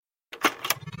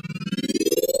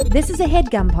This is a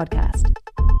HeadGum podcast.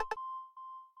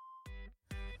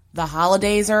 The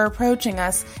holidays are approaching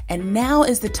us, and now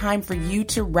is the time for you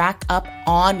to rack up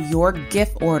on your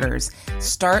gift orders.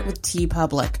 Start with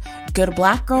TeePublic. Go to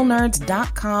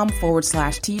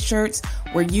blackgirlnerds.com/t-shirts,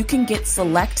 where you can get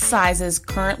select sizes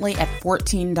currently at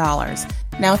 $14.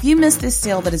 Now, if you missed this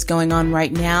sale that is going on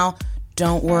right now,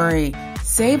 don't worry.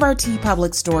 Save our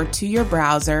TeePublic store to your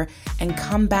browser and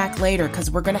come back later,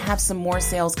 because we're going to have some more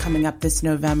sales coming up this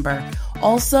November.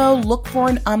 Also, look for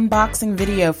an unboxing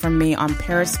video from me on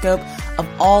Periscope of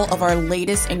all of our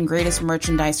latest and greatest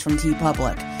merchandise from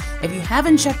TeePublic. If you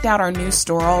haven't checked out our new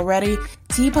store already,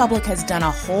 TeePublic has done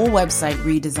a whole website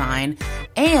redesign,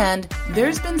 and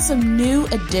there's been some new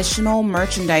additional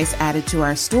merchandise added to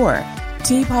our store.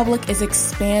 TeePublic is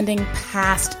expanding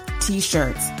past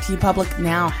t-shirts. TeePublic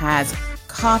now has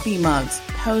coffee mugs,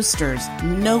 posters,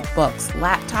 notebooks,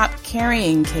 laptop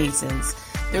carrying cases.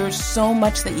 There is so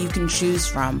much that you can choose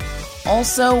from.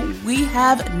 Also, we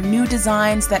have new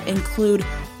designs that include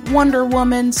Wonder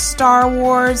Woman, Star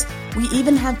Wars. We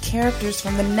even have characters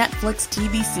from the Netflix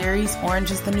TV series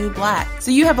Orange is the New Black.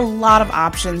 So you have a lot of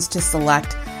options to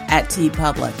select at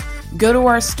TeePublic. Go to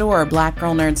our store,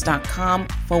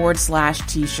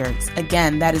 blackgirlnerds.com/t-shirts.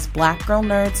 Again, that is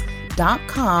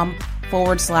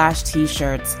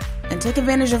blackgirlnerds.com/t-shirts. And take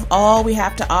advantage of all we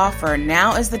have to offer.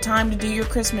 Now is the time to do your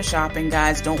Christmas shopping,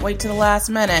 guys. Don't wait till the last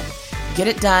minute. Get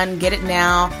it done. Get it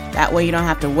now. That way you don't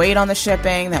have to wait on the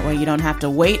shipping. That way you don't have to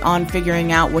wait on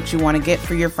figuring out what you want to get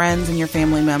for your friends and your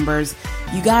family members.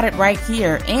 You got it right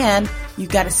here. And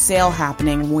you've got a sale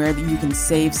happening where you can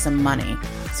save some money.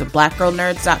 So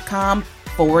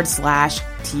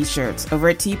blackgirlnerds.com/t-shirts over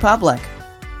at TeePublic.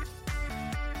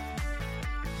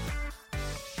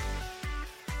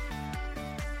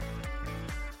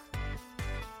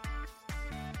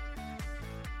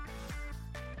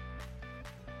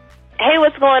 Hey,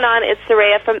 what's going on? It's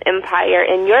Saraya from Empire,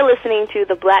 and you're listening to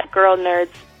the Black Girl Nerds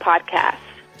podcast.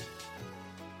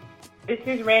 This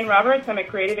is Rain Roberts. I'm a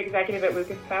creative executive at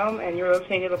Lucasfilm, and you're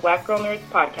listening to the Black Girl Nerds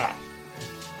podcast.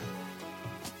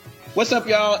 What's up,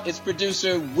 y'all? It's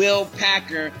producer Will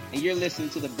Packer, and you're listening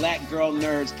to the Black Girl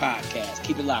Nerds podcast.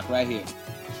 Keep it locked right here.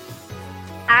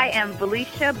 I am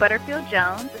Felicia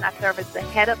Butterfield-Jones, and I serve as the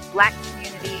head of Black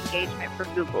Community Engagement for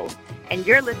Google. And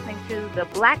you're listening to the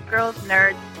Black Girls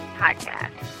Nerds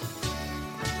podcast.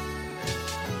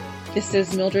 This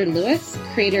is Mildred Lewis,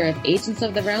 creator of Agents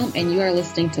of the Realm, and you are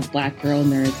listening to Black Girl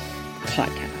Nerds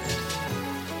podcast.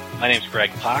 My name's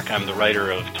Greg Pak. I'm the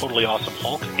writer of Totally Awesome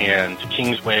Hulk and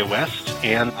Kingsway West,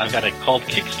 and I've got it called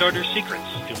Kickstarter Secrets.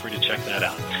 Feel free to check that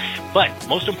out. But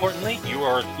most importantly, you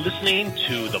are listening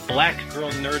to the Black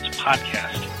Girl Nerds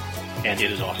podcast, and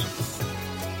it is awesome.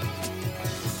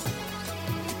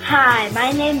 Hi,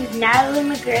 my name is Natalie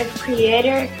McGriff,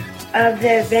 creator of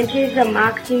the Adventures of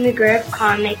Moxie McGriff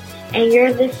comics, and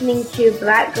you're listening to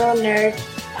Black Girl Nerds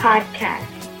podcast.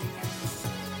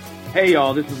 Hey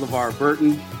y'all, this is LeVar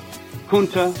Burton,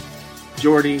 Kunta,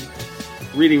 Jordy,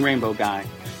 Reading Rainbow Guy.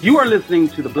 You are listening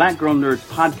to the Black Girl Nerds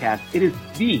podcast. It is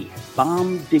the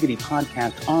bomb diggity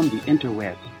podcast on the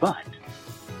interwebs, but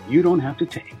you don't have to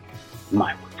take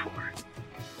my word for it.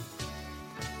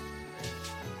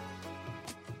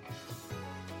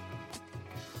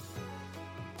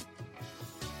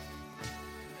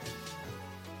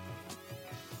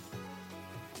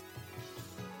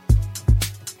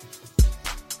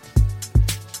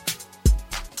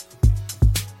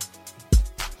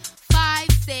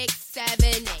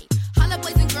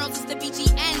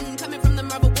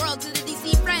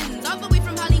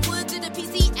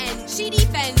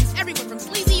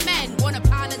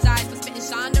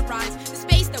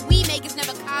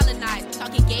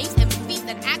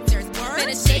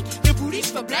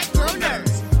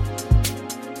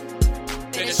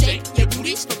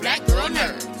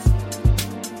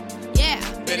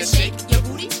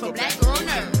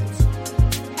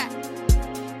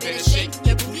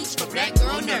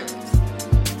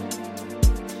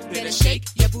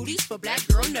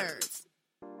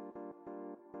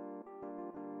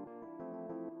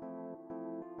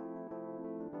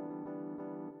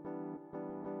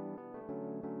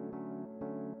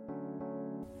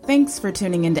 Thanks for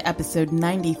tuning into episode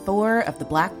 94 of the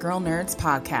Black Girl Nerds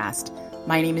podcast.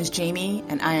 My name is Jamie,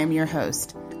 and I am your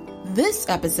host. This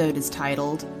episode is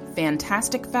titled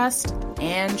Fantastic Fest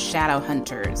and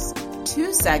Shadowhunters.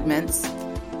 2 segments,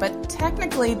 but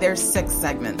technically there's 6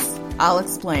 segments. I'll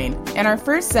explain. In our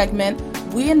first segment,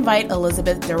 we invite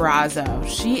Elizabeth Durazo.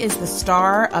 She is the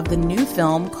star of the new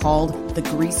film called The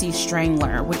Greasy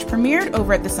Strangler, which premiered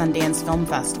over at the Sundance Film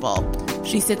Festival.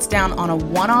 she sits down on a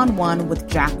one-on-one with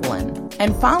Jacqueline.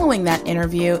 And following that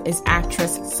interview is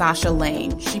actress Sasha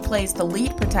Lane. She plays the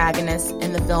lead protagonist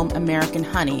in the film American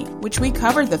Honey, which we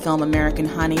covered the film American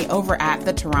Honey over at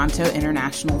the Toronto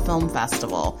International Film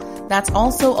Festival. That's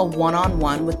also a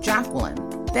one-on-one with Jacqueline.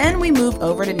 Then we move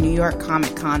over to New York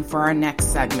Comic Con for our next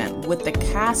segment with the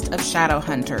cast of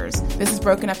Shadowhunters. This is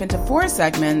broken up into 4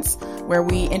 segments where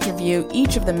we interview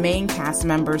each of the main cast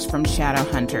members from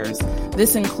Shadowhunters.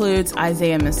 This includes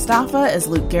Isaiah Mustafa as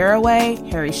Luke Garraway,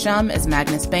 Harry Shum as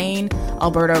Magnus Bane,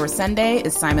 Alberto Resende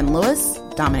as Simon Lewis,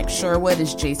 Dominic Sherwood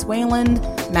as Jace Wayland,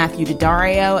 Matthew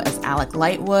Daddario as Alec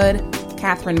Lightwood,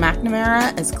 Catherine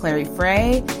McNamara as Clary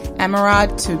Frey,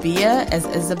 Emerald Tobia as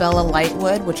Isabella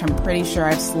Lightwood, which I'm pretty sure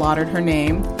I've slaughtered her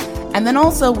name. And then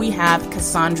also we have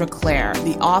Cassandra Clare,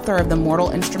 the author of the Mortal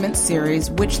Instruments series,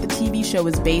 which the TV show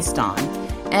is based on,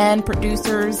 and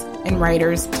producers and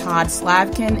writers Todd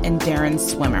Slavkin and Darren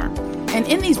Swimmer. And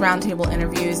in these roundtable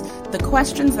interviews, the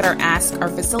questions that are asked are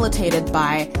facilitated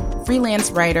by freelance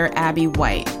writer Abby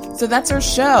White. So that's our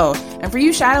show. And for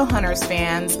you Shadowhunters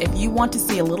fans, if you want to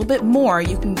see a little bit more,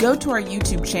 you can go to our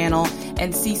YouTube channel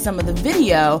and see some of the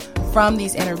video from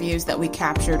these interviews that we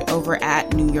captured over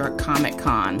at New York Comic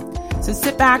Con. So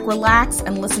sit back, relax,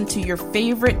 and listen to your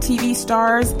favorite TV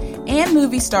stars and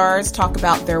movie stars talk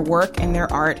about their work and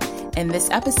their art in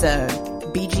this episode.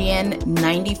 BGN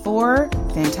 94,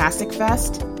 Fantastic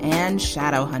Fest, and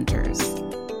Shadowhunters.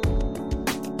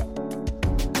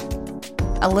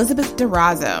 Elizabeth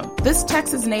Durazo. This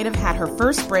Texas native had her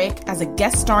first break as a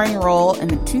guest starring role in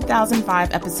the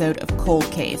 2005 episode of Cold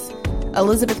Case.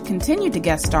 Elizabeth continued to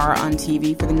guest star on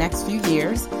TV for the next few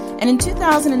years, and in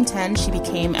 2010 she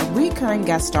became a recurring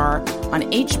guest star on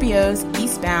HBO's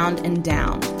Eastbound and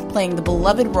Down, playing the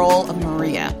beloved role of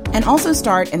Maria, and also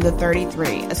starred in The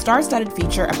 33, a star-studded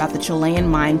feature about the Chilean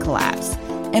mine collapse,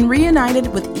 and reunited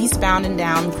with Eastbound and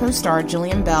Down co-star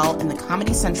Jillian Bell in the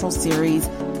Comedy Central series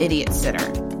Idiot Sitter.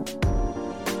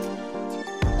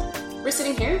 We're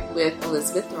sitting here with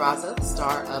Elizabeth Durazo, the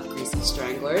star of Greasy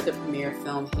Strangler, the premiere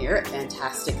film here at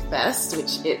Fantastic Fest,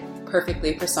 which it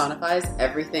perfectly personifies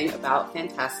everything about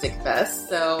Fantastic Fest.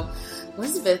 So,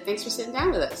 Elizabeth, thanks for sitting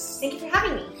down with us. Thank you for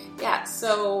having me. Yeah,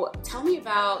 so tell me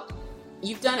about,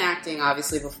 you've done acting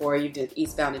obviously before, you did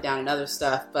Eastbound and Down and other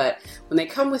stuff, but when they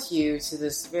come with you to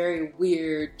this very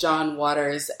weird John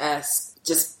Waters-esque,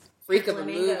 just freak of a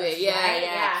movie.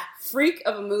 Yeah. Freak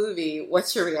of a movie.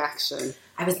 What's your reaction?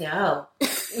 I was no.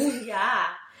 Yeah.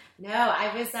 No, I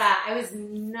was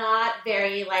not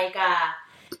very I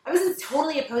wasn't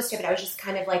totally opposed to it, but I was just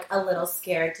kind of a little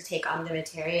scared to take on the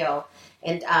material.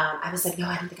 And I was like, no,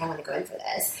 I don't think I want to go in for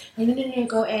this. No,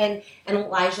 go in. And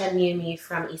Elijah knew me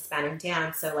from Eastbound and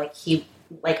Down, so he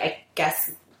I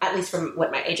guess, at least from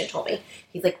what my agent told me,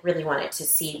 he really wanted to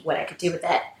see what I could do with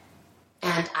it.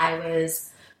 And I was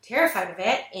terrified of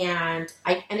it, and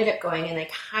I ended up going, and I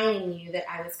kind of knew that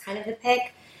I was kind of the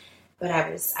pick, but I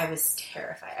was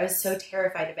terrified. I was so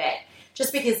terrified of it,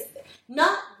 just because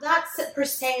not per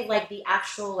se the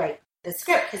actual the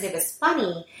script, because it was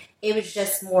funny. It was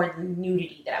just more the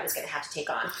nudity that I was going to have to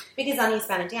take on, because on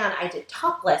Eastbound and Down I did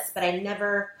topless, but I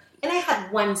never, and I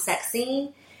had one sex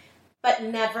scene, but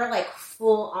never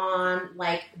full on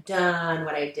done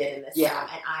what I did in this film,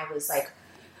 and I was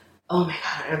oh my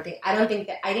God, I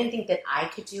didn't think that I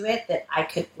could do it, that I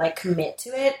could commit to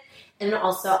it. And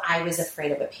also I was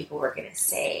afraid of what people were going to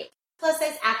say. Plus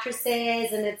size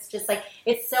actresses, and it's just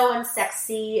it's so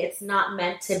unsexy. It's not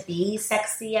meant to be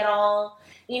sexy at all,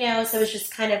 so it was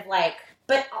just kind of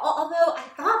but although I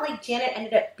thought Janet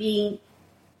ended up being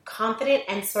confident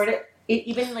and sort of,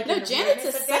 even no, Janet's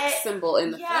a sex symbol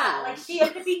in the film. Yeah, she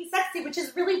ended up being sexy, which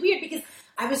is really weird because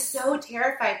I was so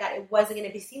terrified that it wasn't going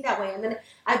to be seen that way. And then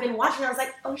I've been watching, and I was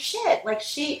like, oh shit,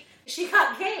 she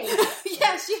got game.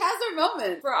 Yeah, she has her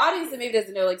moment. For our audience that maybe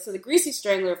doesn't know, so the Greasy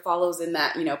Strangler follows in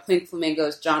that, Pink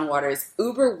Flamingos, John Waters,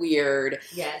 uber weird.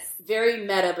 Yes. Very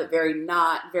meta, but very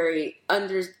not, very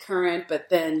undercurrent, but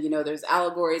then, there's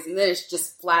allegories, and then it's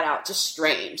just flat out just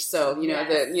strange. So,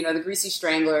 the Greasy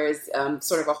Strangler is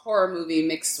sort of a horror movie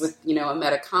mixed with, a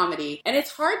meta comedy. And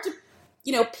it's hard to,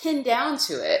 pin down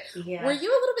to it. Yeah. Were you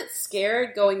a little bit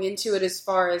scared going into it as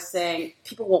far as saying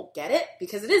people won't get it?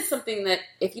 Because it is something that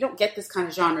if you don't get this kind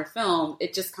of genre film,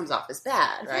 it just comes off as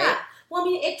bad, right? Yeah. Well,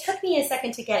 it took me a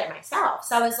second to get it myself.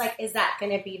 So I was like, is that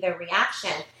going to be the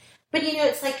reaction? But,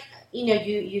 it's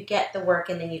you get the work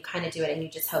and then you kind of do it and you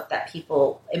just hope that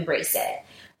people embrace it.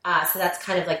 So that's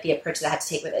kind of the approach that I had to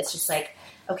take with it. It's just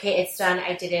okay, it's done.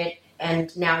 I did it.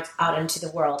 And now it's out into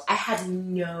the world. I had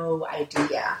no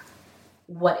idea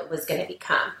what it was going to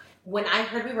become. When I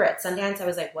heard we were at Sundance, I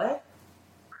was like, what?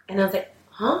 And I was like,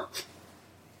 huh?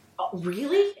 Oh,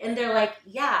 really? And they're like,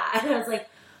 yeah. And I was like,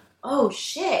 oh,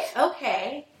 shit.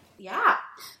 Okay. Yeah.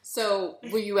 So,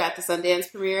 were you at the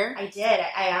Sundance premiere? I did.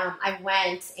 I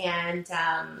went, and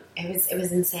it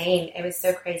was insane. It was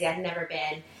so crazy. I'd never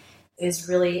been. It was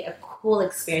really a cool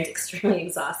experience, extremely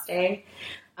exhausting.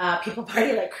 People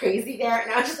party like crazy there,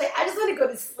 and I was just like, I just want to go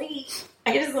to sleep.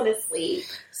 I just want to sleep.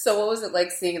 So what was it like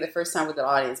seeing it the first time with an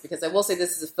audience? Because I will say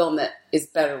this is a film that is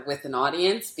better with an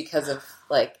audience because of,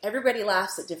 like, everybody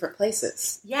laughs at different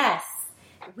places. Yes.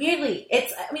 Weirdly.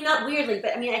 Not weirdly,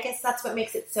 but I guess that's what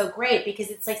makes it so great, because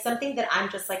it's like something that I'm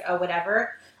just like, oh,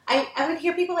 whatever. I would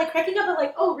hear people like cracking up and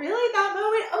like, oh, really? That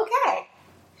moment? Okay.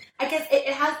 I guess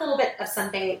it has a little bit of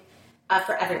something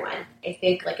for everyone. I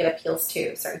think like it appeals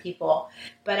to certain people,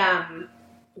 but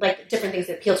like different things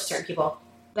that appeal to certain people.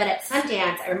 But at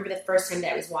Sundance, I remember the first time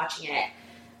that I was watching it,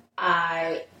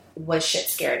 I was shit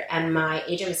scared, and my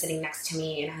agent was sitting next to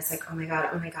me, and I was like, oh my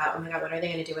god, what are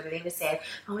they going to do? What are they going to say?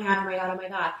 Oh my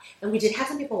god. And we did have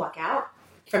some people walk out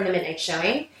from the midnight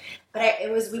showing, but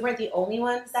we weren't the only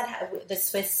ones that had the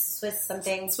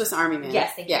Swiss Army Man.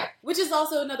 Yes, thank you. Which is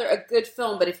also a good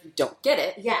film, but if you don't get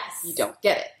it, yes, you don't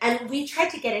get it. And we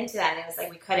tried to get into that, and it was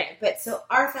like we couldn't. But so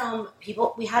our film,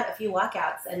 we had a few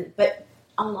walkouts, but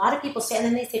a lot of people stayed, and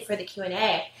then they stayed for the Q&A,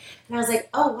 and I was like,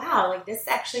 oh wow, like this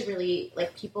actually really,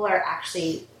 like people are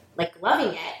actually like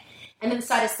loving it. And then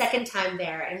saw it a second time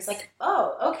there, and it's like,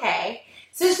 oh, okay.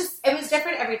 So it was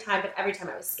different every time, but every time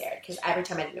I was scared, because every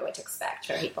time I didn't know what to expect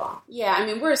from people.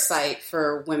 Yeah, we're a site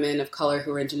for women of color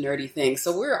who are into nerdy things,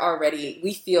 so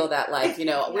we feel that, like,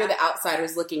 we're the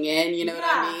outsiders looking in, you know what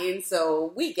I mean?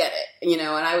 So we get it, and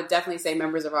I would definitely say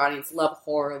members of our audience love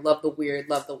horror, love the weird,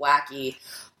 love the wacky.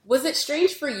 Was it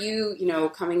strange for you,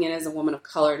 coming in as a woman of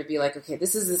color to be like, okay,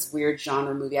 this is this weird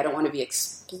genre movie. I don't want to be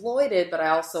exploited, but I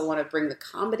also want to bring the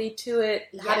comedy to it.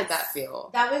 How did that feel?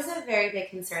 That was a very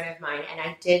big concern of mine, and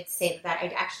I did say that.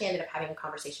 I actually ended up having a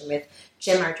conversation with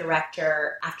Jim, our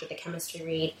director, after the chemistry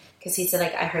read, because he said,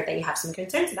 like, I heard that you have some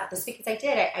concerns about this, because I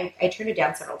did. I turned it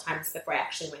down several times before I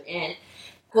actually went in.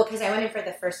 Well, because I went in for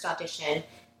the first audition,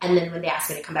 and then when they asked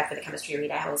me to come back for the chemistry read,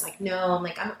 I was like, no,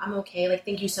 I'm okay. Like,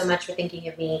 thank you so much for thinking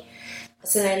of me.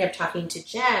 So then I ended up talking to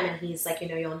Jim, and he's like,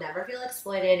 you'll never feel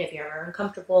exploited if you're ever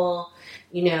uncomfortable.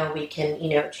 We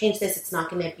can, change this. It's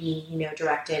not going to be,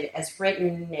 directed as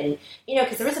written. And,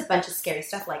 because there was a bunch of scary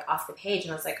stuff, like, off the page.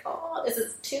 And I was like, oh, this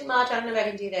is too much. I don't know if I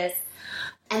can do this.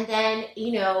 And then,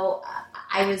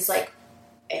 I was like,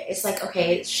 it's like,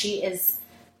 okay, she is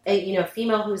a,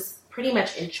 female who's pretty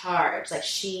much in charge. Like,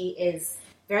 she is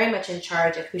very much in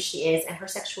charge of who she is and her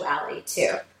sexuality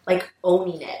too. Like,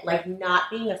 owning it, like not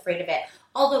being afraid of it.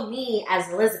 Although me as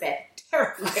Elizabeth,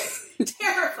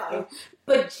 terrifying.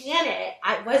 But Janet,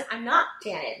 I'm not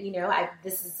Janet,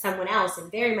 this is someone else, and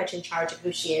very much in charge of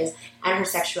who she is and her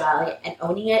sexuality, and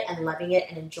owning it and loving it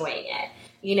and enjoying it,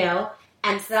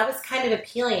 And so that was kind of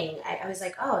appealing. I was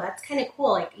like, oh, that's kind of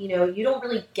cool. Like, you don't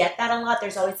really get that a lot.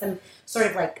 There's always some sort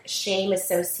of like shame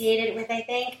associated with, I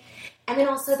think. And then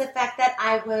also the fact that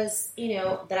I was,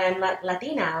 that I'm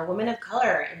Latina, a woman of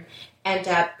color,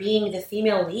 and being the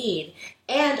female lead,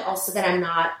 and also that I'm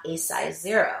not a size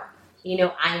 0.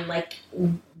 I'm like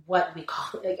what we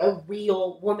call like a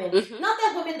real woman. Mm-hmm. Not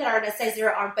that women that are a size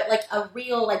 0 aren't, but like a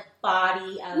real like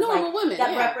body of normal women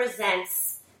that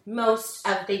represents most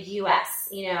of the U.S.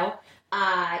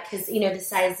 Because the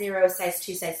size 0, size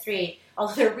 2, size 3,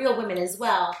 although they're real women as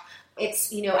well.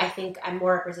 It's, I think I'm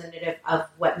more representative of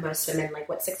what most women, like,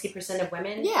 60% of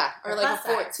women? Yeah, or like a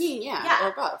 14, or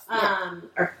above. Yeah.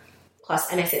 Or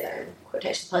plus, and I say that in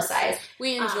quotation, plus size.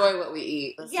 We enjoy what we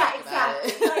eat. Let's talk about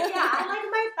it. I like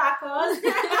my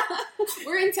tacos.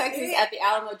 We're in Texas at the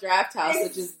Alamo Draft House,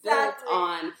 which is built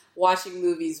on watching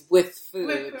movies with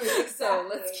food. Exactly. So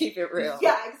let's keep it real.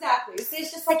 Yeah, exactly. So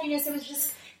it's just like, so it was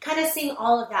just kind of seeing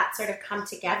all of that sort of come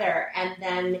together, and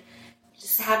then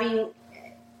just having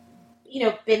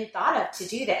been thought of to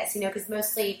do this, because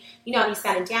mostly, in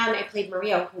Eastbound and Down, I played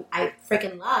Maria, who I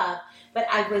freaking love, but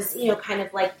I was, kind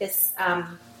of like this,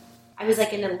 I was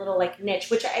like in a little like niche,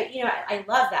 which I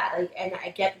love that, like, and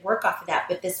I get work off of that,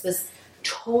 but this was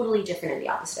totally different and the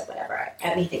opposite of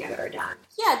anything I've ever done.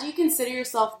 Yeah, do you consider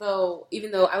yourself, though,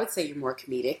 even though I would say you're more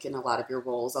comedic in a lot of your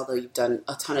roles, although you've done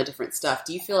a ton of different stuff,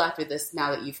 do you feel after this, now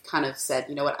that you've kind of said,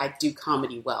 you know what, I do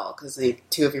comedy well, because the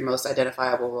 2 of your most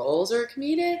identifiable roles are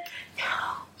comedic?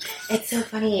 No. It's so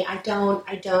funny. I don't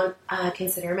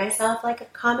consider myself like a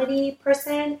comedy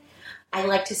person. I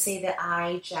like to say that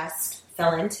I just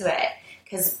fell into it,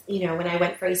 because, when I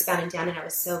went for Eastbound and Down, and I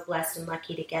was so blessed and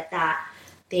lucky to get that,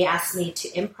 they asked me to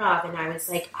improv, and I was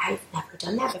like, I've never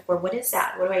done that before. What is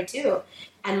that? What do I do?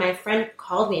 And my friend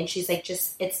called me, and she's like,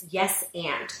 it's yes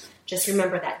and. Just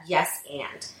remember that, yes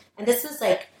and. And this was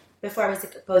like before I was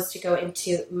supposed to go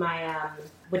into my,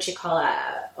 what you call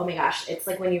oh my gosh, it's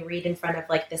like when you read in front of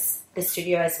like the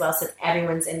studio as well, so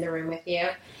everyone's in the room with you.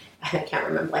 I can't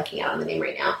remember, blanking out on the name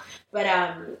right now. But,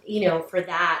 for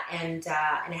that, and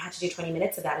I had to do 20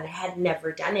 minutes of that, and I had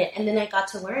never done it. And then I got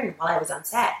to learn while I was on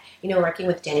set, working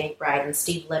with Danny McBride and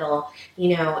Steve Little,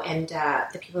 and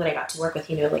the people that I got to work with,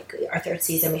 like our third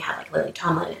season, we had like Lily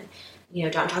Tomlin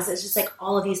and, Don Johnson. It's just like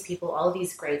all of these people, all of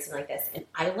these greats and like this. And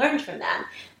I learned from them.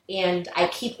 And I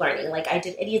keep learning. Like I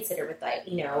did Idiot Sitter with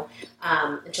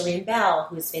Jillian Bell,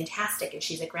 who's fantastic, and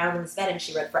she's a groundlings vet, and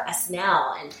she wrote for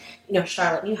SNL, and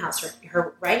Charlotte Newhouse,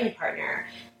 her writing partner.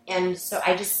 And so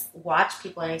I just watch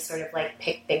people, and I sort of like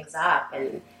pick things up,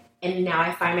 and now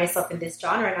I find myself in this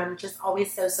genre, and I'm just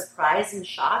always so surprised and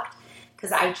shocked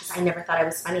because I never thought I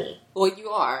was funny. Well, you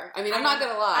are. I mean, I'm not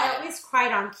gonna lie. I always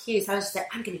cried on cue, so I was just like,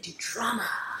 I'm gonna do drama.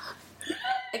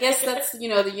 I guess that's,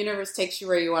 the universe takes you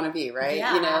where you want to be, right?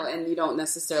 Yeah. And you don't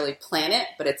necessarily plan it,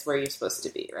 but it's where you're supposed to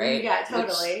be, right? Yeah, totally.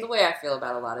 Which is the way I feel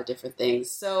about a lot of different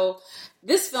things. So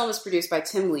this film is produced by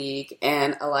Tim League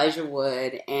and Elijah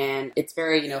Wood, and it's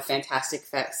very, Fantastic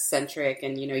Fest-centric,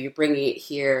 and, you're bringing it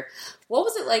here. What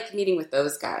was it like meeting with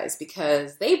those guys?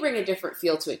 Because they bring a different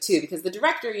feel to it, too. Because the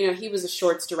director, he was a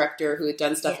shorts director who had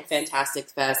done stuff at Fantastic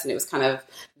Fest, and it was kind of,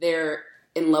 they're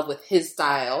in love with his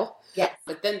style. Yes.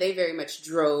 But then they very much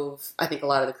drove, I think, a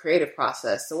lot of the creative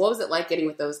process. So what was it like getting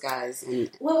with those guys?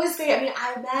 Well, it was great. I mean,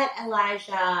 I met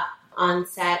Elijah on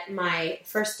set my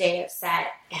first day of set,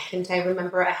 and I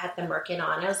remember I had the Merkin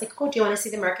on. I was like, oh, do you want to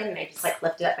see the Merkin? And I just like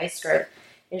lifted up my skirt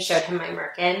and showed him my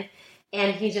Merkin.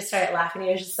 And he just started laughing.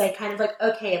 He was just like, kind of like,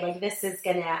 okay, like this is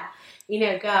gonna,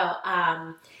 go.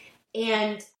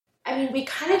 And I mean, we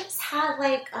kind of just had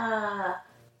like,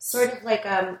 sort of like,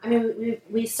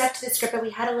 we stuck to the script, but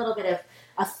we had a little bit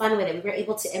of fun with it. We were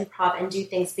able to improv and do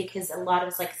things because a lot of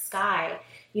us, like Sky,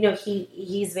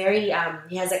 he's very,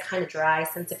 he has a kind of dry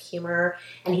sense of humor,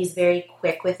 and he's very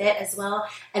quick with it as well.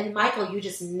 And Michael, you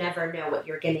just never know what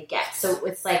you're going to get. So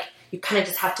it's like, you kind of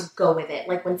just have to go with it.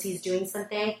 Like once he's doing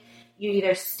something, you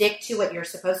either stick to what you're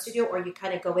supposed to do, or you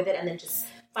kind of go with it and then just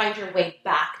find your way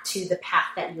back to the path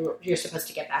that you're supposed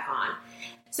to get back on.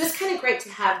 So it's kind of great to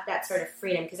have that sort of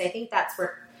freedom, because I think that's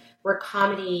where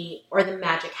comedy or the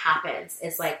magic happens,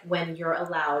 is like when you're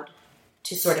allowed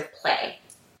to sort of play.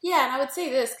 Yeah, and I would say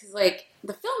this, because like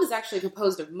the film is actually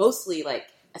composed of mostly like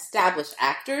established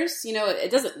actors.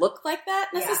 It doesn't look like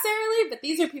that necessarily, but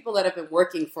these are people that have been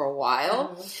working for a while.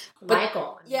 Mm-hmm. But,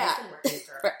 Michael, yeah, he's been working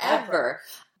forever.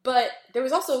 But there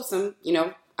was also some,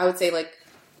 I would say like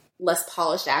less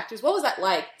polished actors. What was that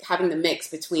like, having the mix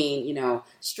between,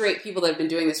 straight people that have been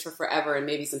doing this for forever and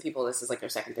maybe some people this is like their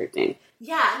second, third thing?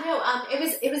 Yeah, no, it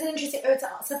was an interesting, it's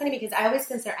so funny because I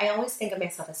always think of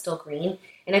myself as still green,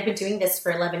 and I've been doing this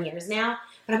for 11 years now,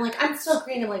 but I'm like, I'm still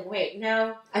green. I'm like, wait,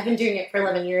 no, I've been doing it for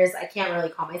 11 years. I can't really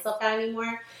call myself that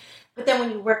anymore. But then when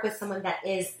you work with someone that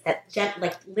is,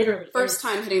 like literally first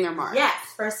time hitting their mark. Yes,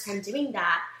 first time doing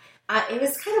that, it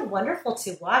was kind of wonderful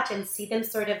to watch and see them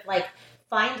sort of like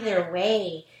find their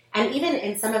way. And even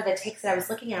in some of the takes that I was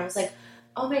looking at, I was like,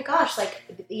 oh my gosh, like,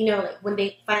 like when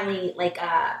they finally like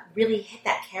really hit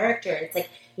that character, it's like,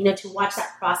 to watch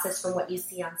that process from what you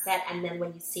see on set and then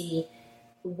when you see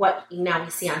what now we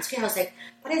see on screen, I was like,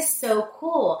 that is so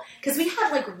cool. Because we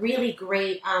had like really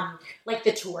great, like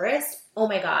The Tourist, oh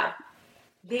my God.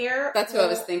 That's what I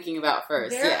was thinking about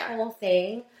first, their whole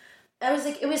thing, I was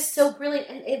like, it was so brilliant,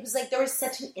 and it was like there was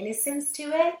such an innocence to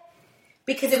it,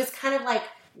 because it was kind of like,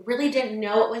 really didn't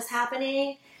know what was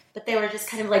happening, but they were just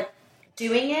kind of like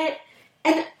doing it,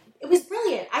 and it was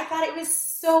brilliant. I thought it was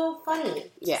so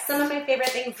funny. Yeah. Some of my favorite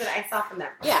things that I saw from them.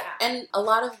 Yeah, and a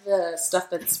lot of the stuff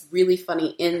that's really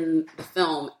funny in the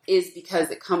film is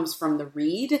because it comes from the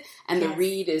read, and the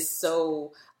read is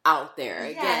so out there.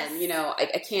 Again,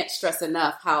 I can't stress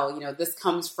enough how, this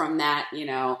comes from that,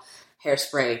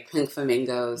 Hairspray, Pink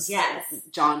Flamingos,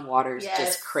 John Waters,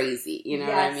 just crazy, what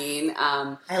I mean?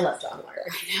 I love John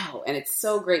Waters. I know, and it's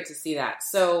so great to see that.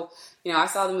 So, I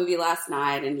saw the movie last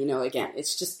night, and, again,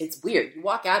 it's weird. You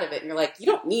walk out of it, and you're like, you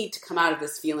don't need to come out of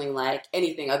this feeling like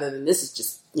anything other than this is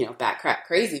just, bat-crap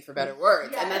crazy, for better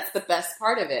words, and that's the best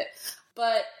part of it.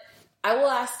 But I will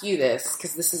ask you this,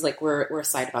 because this is like, we're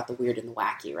excited about the weird and the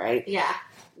wacky, right? Yeah.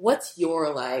 What's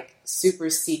your, like, super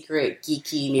secret,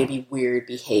 geeky, maybe weird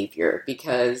behavior?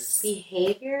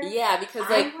 Behavior? Yeah, because,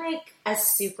 I'm, like, a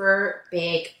super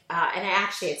big, and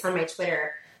it's on my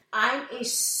Twitter, I'm a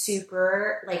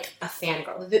super, like, a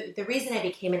fangirl. The reason I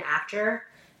became an actor,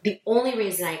 the only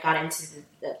reason I got into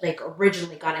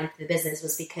originally got into the business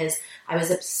was because I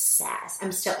was obsessed. I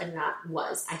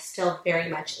still very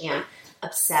much am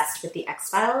obsessed with the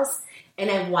X-Files. And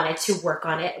I wanted to work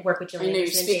on it, work with Jillian. I know you're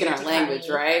speaking our language,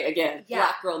 right? Again,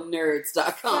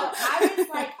 blackgirlnerds.com. So I was,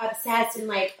 like, obsessed, and,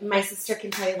 like, my sister can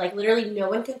tell you, like, literally no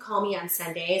one can call me on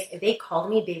Sundays. If they called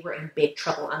me, they were in big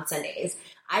trouble on Sundays.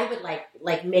 I would,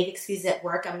 like make excuses at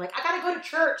work. I'm like, I gotta go to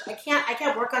church. I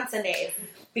can't work on Sundays.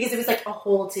 Because it was, like, a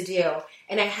whole to-do.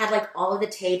 And I had, like, all of the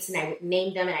tapes, and I would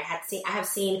name them, and I have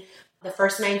seen the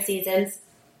first 9 seasons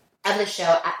of the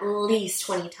show at least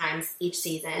 20 times each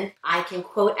season. I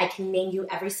can name you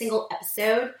every single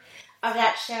episode of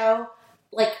that show.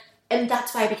 Like, and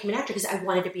that's why I became an actor, because I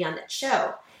wanted to be on that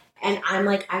show. And I'm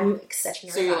such a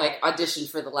nerd. So you're like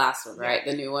auditioned for the last one, right?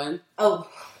 The new one? Oh,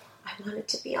 I wanted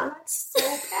to be on that so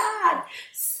bad.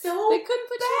 They couldn't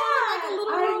put you on like a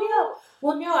little role. I know.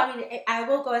 Well, no, I mean, I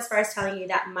will go as far as telling you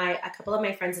that a couple of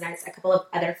my friends and I, a couple of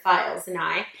other files and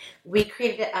I, we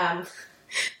created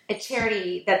a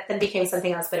charity that then became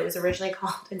something else, but it was originally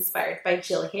called Inspired by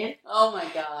Jillian. Oh my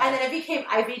God. And then it became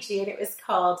IBG, and it was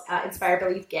called Inspire,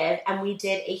 Believe, Give. And we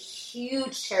did a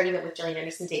huge charity event with Jillian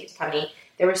Anderson, David Duchovny.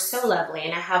 They were so lovely,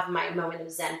 and I have my moment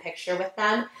of Zen picture with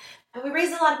them. And we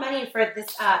raised a lot of money for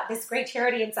this great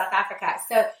charity in South Africa.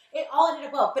 So it all ended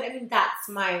up well. But I mean, that's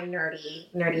my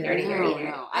nerdy. No,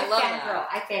 I love that.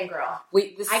 I fangirl.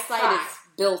 This site is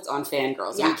built on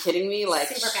fangirls. Yeah. Are you kidding me? Like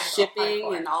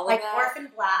shipping and all of that? Like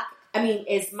Orphan Black, I mean,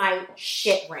 is my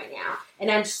shit right now. And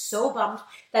I'm so bummed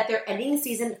that they're ending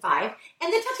season 5. And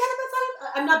then Tatiana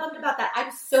Maslany, I'm not bummed about that.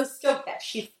 I'm so stoked that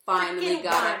she's finally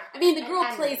got it. I mean, the girl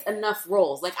plays enough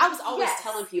roles. Like, I was always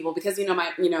telling people, because,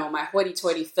 my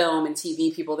hoity-toity film and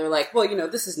TV people, they're like, well,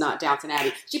 this is not Downton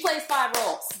Abbey. She plays 5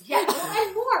 roles. Yeah,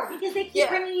 and more, because they keep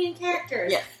bringing in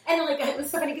characters. Yeah. And, like, it was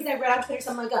so funny, because I read on Twitter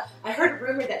something like, I heard a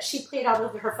rumor that she played all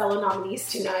of her fellow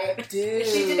nominees tonight. Dude.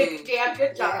 She did a damn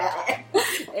good job at it.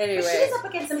 Anyway. But she was up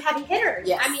against some heavy hitters.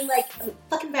 Yes. I mean, like,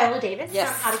 fucking Viola Davis from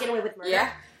How to Get Away with Murder.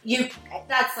 Yeah.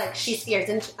 That's like, she spears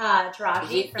in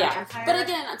Taraji from Empire. But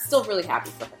again, I'm still really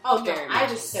happy for her. Oh, no, I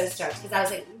was so stoked, because I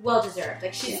was like, well deserved.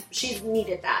 Like, she's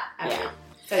needed that. I don't know.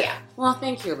 So, yeah. Well,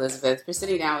 thank you, Elizabeth, for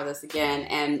sitting down with us again,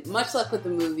 and much luck with the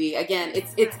movie. Again,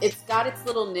 it's got its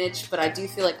little niche, but I do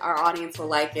feel like our audience will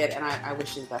like it, and I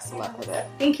wish you the best of luck with it.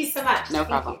 Thank you so much. No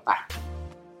problem. Bye.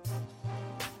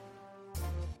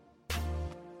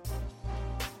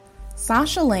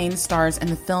 Sasha Lane stars in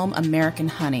the film American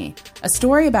Honey, a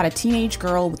story about a teenage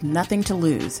girl with nothing to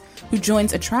lose who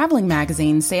joins a traveling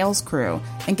magazine sales crew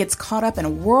and gets caught up in a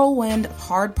whirlwind of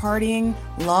hard partying,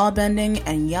 law-bending,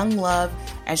 and young love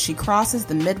as she crosses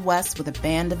the Midwest with a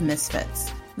band of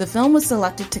misfits. The film was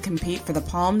selected to compete for the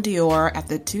Palme d'Or at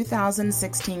the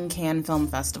 2016 Cannes Film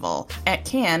Festival. At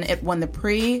Cannes, it won the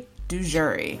Prix du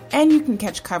Jury. And you can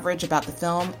catch coverage about the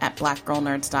film at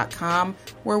blackgirlnerds.com,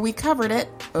 where we covered it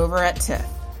over at TIFF.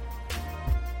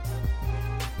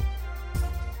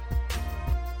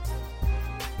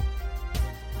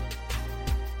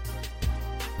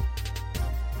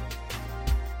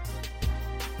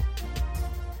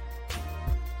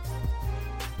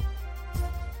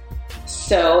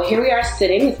 So here we are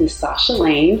sitting with Miss Sasha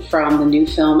Lane from the new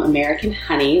film American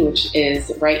Honey, which is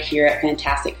right here at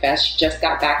Fantastic Fest. She just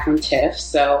got back from TIFF.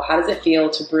 So how does it feel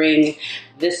to bring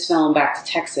this film back to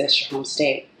Texas, your home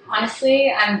state? Honestly,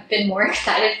 I've been more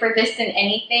excited for this than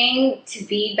anything, to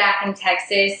be back in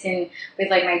Texas and with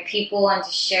like my people and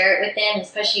to share it with them,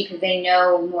 especially because they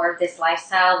know more of this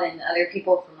lifestyle than other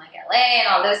people from like LA and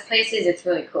all those places. It's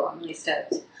really cool. I'm really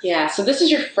stoked. Yeah, so this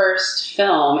is your first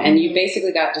film, and you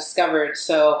basically got discovered.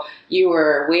 So you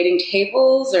were waiting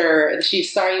tables, or she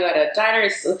saw you at a diner.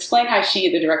 Explain how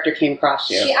the director, came across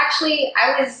you. She actually,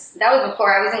 that was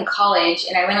before I was in college,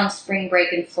 and I went on spring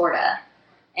break in Florida,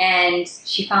 and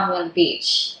she found me on the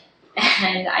beach,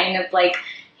 and I ended up like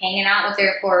hanging out with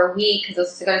her for a week because I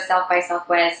was supposed to go to South by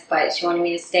Southwest, but she wanted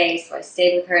me to stay, so I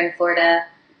stayed with her in Florida.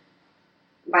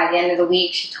 By the end of the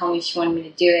week, she told me she wanted me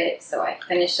to do it, so I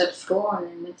finished up school and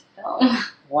then went to film.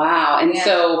 Wow. And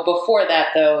so before that,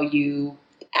 though, you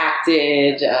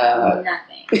acted?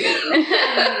 Nothing.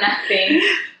 Nothing.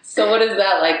 So what is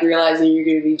that like, realizing you're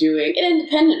going to be doing an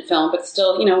independent film, but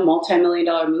still,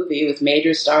 multi-million-dollar movie with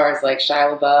major stars like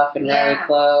Shia LaBeouf and Riley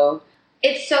Clough?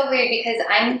 It's so weird because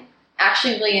I'm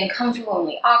actually really uncomfortable and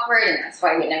really awkward, and that's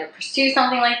why I would never pursue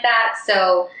something like that.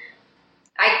 So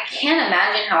I can't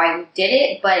imagine how I did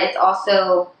it, but it's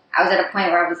also, I was at a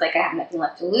point where I was like, I have nothing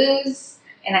left to lose,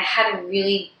 and I had to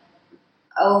really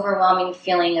overwhelming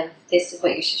feeling of this is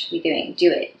what you should be doing.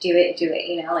 Do it.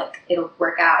 You know, like it'll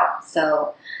work out.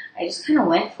 So I just kind of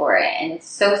went for it, and it's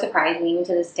so surprising. Even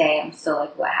to this day, I'm still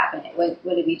like, what happened? What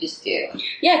did we just do?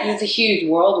 Yeah, because it's a huge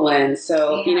whirlwind.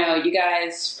 So, you know, you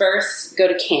guys first go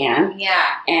to Cannes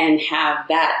and have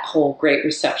that whole great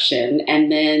reception.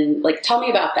 And then, like, tell me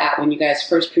about that when you guys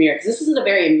first premiered. Because this is a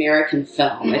very American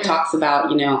film. Mm-hmm. It talks about,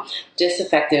 you know,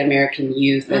 disaffected American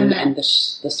youth and, and the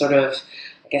sort of,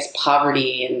 I guess,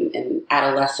 poverty and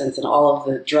adolescence and all of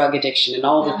the drug addiction and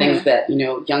all the things that, you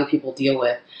know, young people deal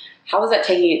with. How was that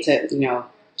taking it to, you know,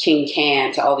 King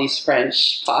Cannes, to all these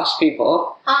French posh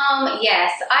people?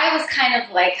 Yes, I was kind of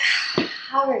like,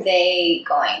 how are they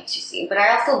going to see? But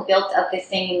I also built up this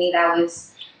thing in me that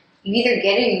was, you either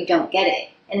get it or you don't get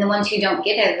it. And the ones who don't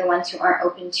get it are the ones who aren't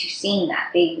open to seeing that.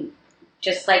 They,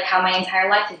 just like how my entire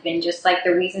life has been, just like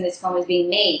the reason this film is being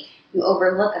made, you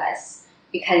overlook us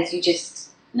because you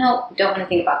just, don't want to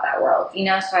think about that world, you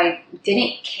know? So I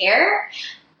didn't care,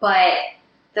 but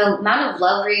the amount of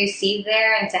love we received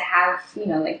there, and to have, you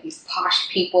know, like these posh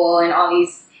people and all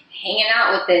these hanging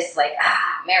out with this, like,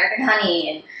 American honey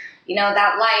and, you know,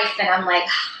 that life. And I'm like,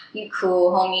 you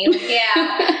cool, homie. Like,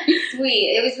 yeah, sweet.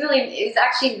 It was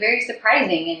actually very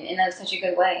surprising in such a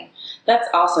good way. That's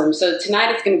awesome. So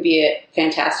tonight it's going to be at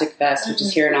Fantastic Fest, which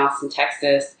is here in Austin,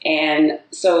 Texas. And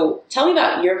so tell me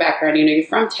about your background. You know, you're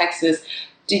from Texas.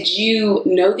 Did you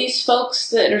know these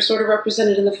folks that are sort of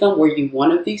represented in the film? Were you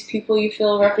one of these people you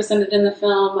feel represented in the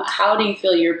film? How do you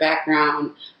feel your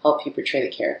background helped you portray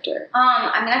the character?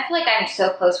 I mean, I feel like I'm so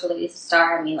close with Lisa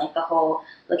Starr. I mean, like the whole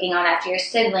looking out after your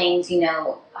siblings, you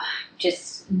know,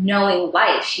 just knowing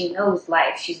life. She knows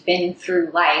life. She's been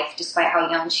through life despite how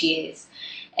young she is.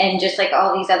 And just like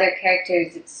all these other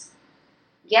characters,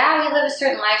 we live a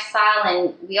certain lifestyle,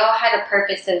 and we all had a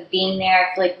purpose of being there.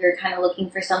 I feel like we were kind of looking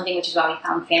for something, which is why we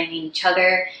found family in each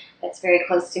other. That's very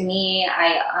close to me.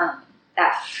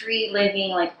 That free living,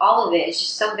 like all of it is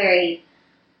just so very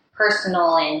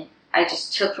personal, and I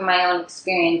just took from my own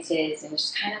experiences and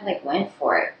just kind of like went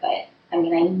for it. But I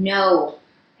mean, I know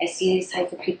I see these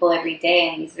types of people every day,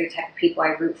 and these are the type of people I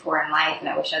root for in life, and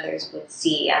I wish others would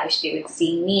see. I wish they would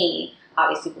see me,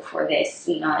 obviously, before this,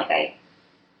 you know, like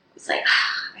it's like,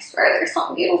 I swear there's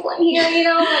something beautiful in here, you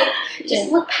know, like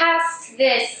just look past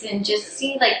this and just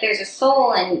see like there's a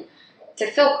soul, and to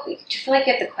feel like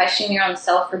you have to question your own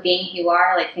self for being who you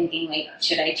are, like thinking like,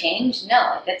 should I change?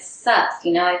 No, like that sucks,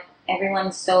 you know.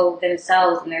 Everyone's so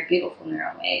themselves and they're beautiful in their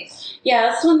own ways. Yeah,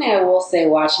 that's one thing I will say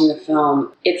watching the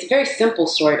film. It's a very simple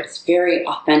story, but it's very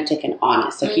authentic and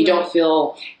honest. Like you don't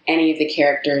feel any of the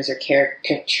characters or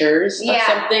caricatures of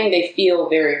something. They feel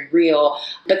very real.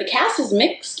 But the cast is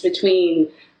mixed between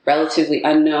relatively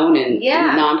unknown and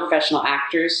non-professional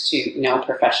actors to, you know,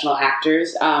 professional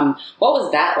actors. What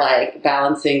was that like,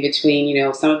 balancing between, you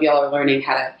know, some of y'all are learning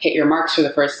how to hit your marks for the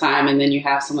first time, and then you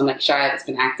have someone like Shia that's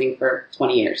been acting for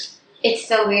 20 years? It's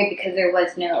so weird because there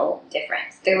was no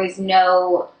difference.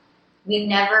 We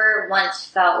never once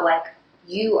felt like,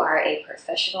 you are a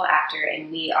professional actor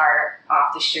and we are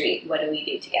off the street. What do we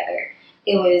do together?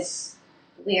 It was,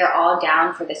 we are all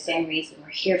down for the same reason. We're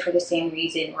here for the same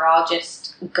reason. We're all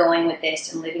just going with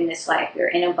this and living this life. We were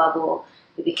in a bubble.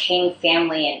 We became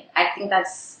family. And I think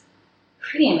that's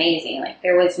pretty amazing. Like,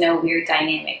 there was no weird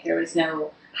dynamic. There was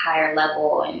no higher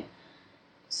level. And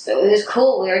so it was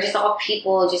cool. We were just all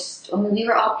people. We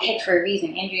were all picked for a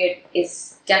reason. Andrea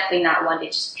is definitely not one to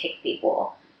just pick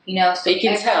people, you know? So you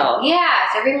can tell.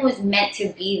 Yeah. So everyone was meant to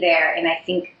be there. And I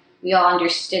think we all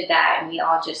understood that, and we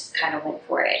all just kind of went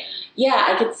for it. Yeah,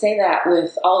 I could say that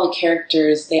with all the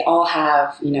characters. They all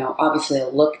have, you know, obviously a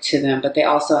look to them, but they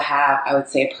also have, I would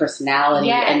say, a personality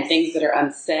and things that are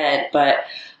unsaid. But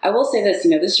I will say this,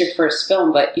 you know, this is your first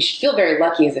film, but you should feel very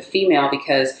lucky as a female,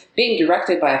 because being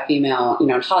directed by a female, you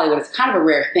know, in Hollywood is kind of a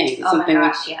rare thing. It's something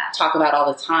we talk about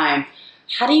all the time.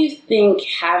 How do you think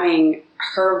having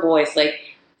her voice, like,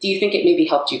 do you think it maybe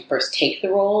helped you first take the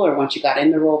role, or once you got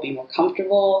in the role, be more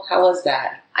comfortable? How was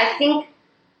that? I think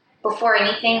before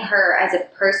anything, her as a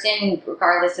person,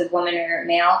 regardless of woman or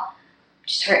male,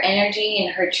 just her energy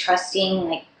and her trusting,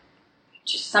 like,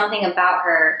 just something about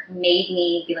her made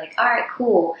me be like, all right,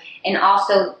 cool. And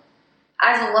also,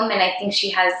 as a woman, I think she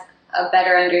has a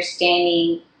better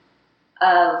understanding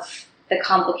of the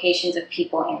complications of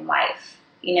people in life,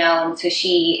 you know? And so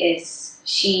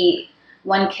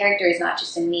one character is not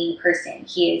just a mean person.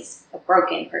 He is a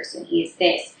broken person. He is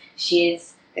this.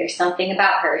 There's something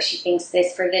about her. She thinks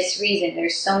this for this reason.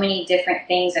 There's so many different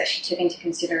things that she took into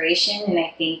consideration, and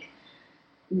I think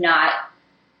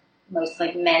most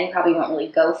like men probably won't really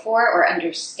go for or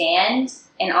understand.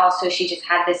 And also she just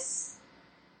had this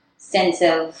sense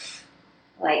of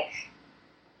like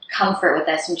comfort with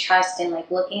us and trust and like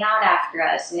looking out after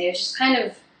us. And it was just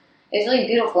it was really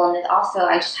beautiful. And then also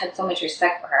I just had so much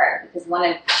respect for her because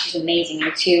one, she's amazing,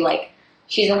 and two, like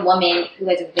she's a woman who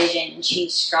has a vision and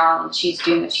she's strong and she's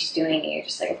doing what she's doing, and you're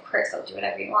just like, of course, I'll do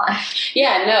whatever you want.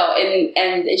 Yeah, no,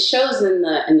 and it shows in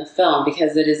the film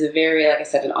because it is a very, like I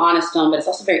said, an honest film, but it's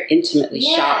also very intimately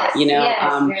shot. You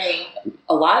know, very.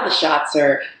 A lot of the shots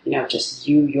are, you know, just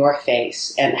your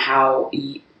face and how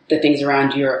the things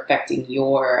around you are affecting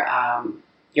your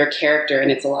character,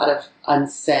 and it's a lot of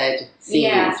unsaid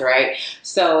scenes, right?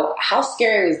 So, how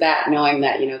scary was that, knowing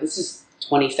that, you know, this is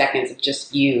 20 seconds of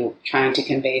just you trying to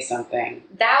convey something?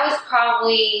 That was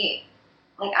probably,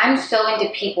 like, I'm so into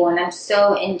people and I'm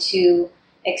so into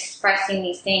expressing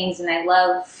these things, and I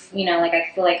love, you know, like,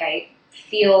 I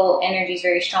feel energies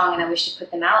very strong and I wish to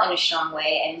put them out in a strong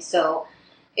way. And so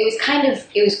it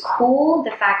was cool,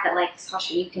 the fact that, like,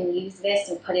 Sasha, you can use this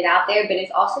and put it out there, but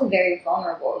it's also very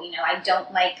vulnerable. You know, I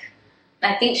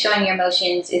think showing your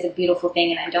emotions is a beautiful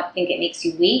thing, and I don't think it makes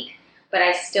you weak. But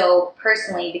I still,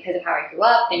 personally, because of how I grew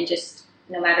up and just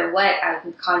no matter what,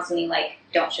 I'm constantly like,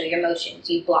 don't show your emotions.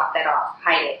 You block that off,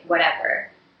 hide it, whatever.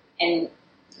 And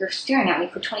you're staring at me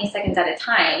for 20 seconds at a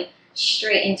time,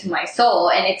 straight into my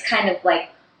soul. And it's kind of like,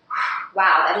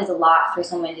 wow, that is a lot for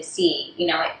someone to see. You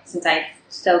know, since I've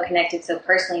so connected so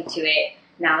personally to it,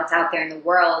 now it's out there in the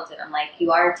world. And I'm like,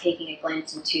 you are taking a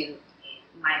glimpse into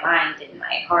my mind and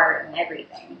my heart and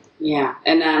everything. Yeah,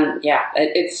 and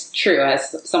it's true.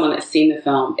 As someone that's seen the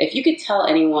film, if you could tell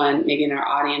anyone, maybe in our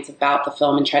audience, about the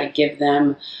film and try to give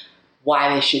them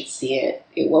why they should see it,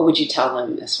 what would you tell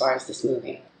them as far as this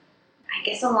movie? I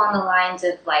guess along the lines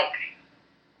of, like,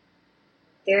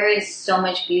 there is so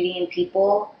much beauty in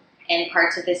people and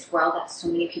parts of this world that so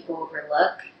many people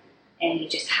overlook, and you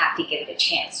just have to give it a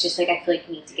chance. Just like I feel like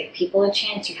you need to give people a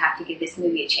chance, you have to give this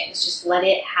movie a chance. Just let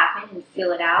it happen and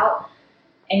feel it out,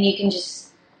 and you can just,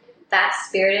 that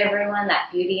spirit in everyone, that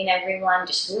beauty in everyone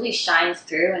just really shines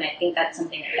through. And I think that's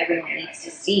something that everyone needs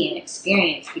to see and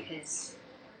experience because,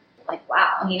 like,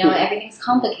 wow, you know, everything's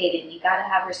complicated and you got to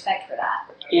have respect for that.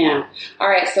 Yeah. All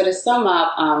right. So to sum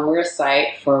up, we're a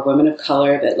site for women of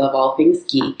color that love all things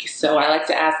geek. So I like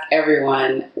to ask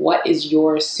everyone, what is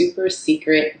your super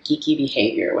secret geeky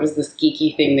behavior? What is this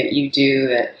geeky thing that you do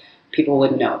that people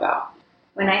wouldn't know about?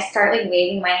 When I start, like,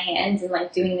 waving my hands and,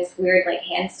 like, doing this weird, like,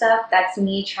 hand stuff, that's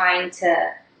me trying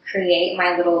to create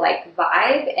my little, like,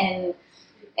 vibe, and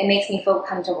it makes me feel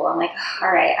comfortable. I'm like,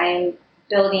 all right, I am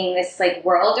building this, like,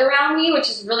 world around me, which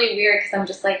is really weird because I'm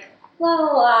just like, la,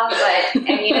 la, la, but, I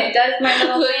mean, it does my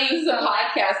little thing. This is a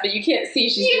podcast, but you can't see.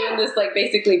 She's doing this, like,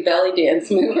 basically belly dance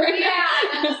move right now. Yeah,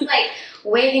 I'm just, like,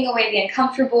 waving away the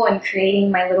uncomfortable and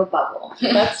creating my little bubble.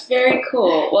 That's very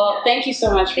cool. Well, thank you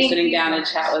so much for sitting down and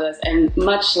chat with us, and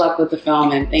much luck with the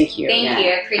film, and thank you. Thank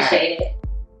you. I appreciate it.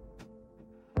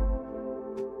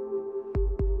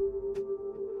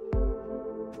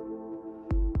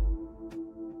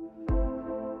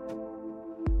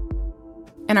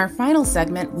 In our final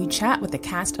segment, we chat with the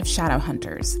cast of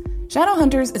Shadowhunters.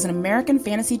 Shadowhunters is an American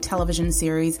fantasy television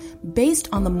series based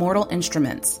on The Mortal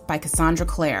Instruments by Cassandra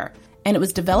Clare, and it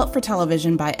was developed for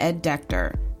television by Ed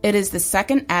Decter. It is the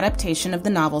second adaptation of the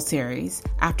novel series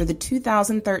after the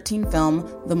 2013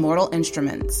 film The Mortal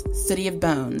Instruments, City of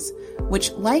Bones,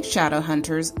 which, like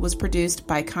Shadowhunters, was produced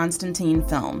by Constantine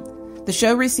Film. The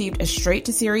show received a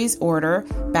straight-to-series order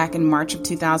back in March of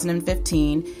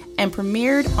 2015 and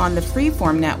premiered on the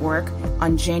Freeform network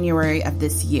on January of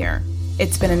this year.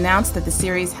 It's been announced that the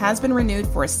series has been renewed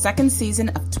for a second season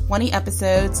of 20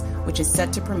 episodes, which is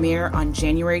set to premiere on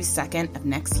January 2nd of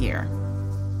next year.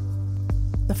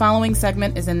 The following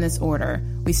segment is in this order.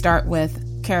 We start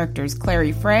with characters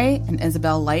Clary Frey and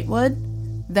Isabel Lightwood.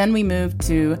 Then we move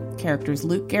to characters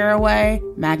Luke Garraway,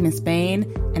 Magnus Bane,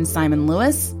 and Simon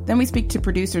Lewis. Then we speak to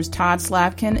producers Todd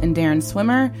Slavkin and Darren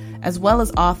Swimmer, as well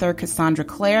as author Cassandra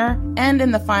Clare. And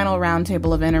in the final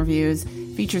roundtable of interviews,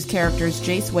 features characters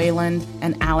Jace Wayland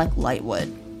and Alec Lightwood.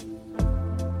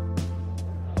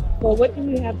 Well, what do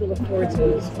we have to look forward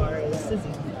to as far as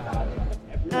Sizzy?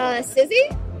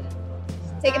 Sizzy?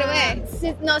 Take it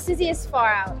away. No, Sizzy is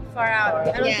far out.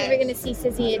 I don't think we're going to see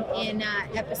Sizzy in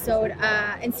episode,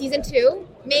 in season 2.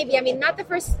 Maybe. I mean, not the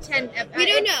first 10 episodes. We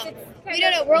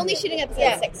don't know. We're only shooting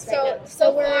episode 6 right now.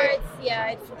 So far,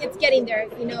 it's getting there.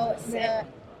 You know,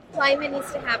 Climate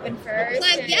needs to happen first.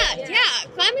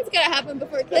 Climate's got to happen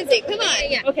before Clizzy. Come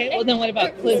on. Yeah. Okay, well then what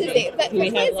about Clizzy? Do we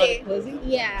have a lot of Clizzy?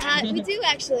 Yeah. We do,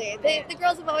 actually. The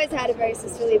girls have always had a very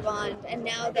sisterly bond, and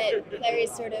now that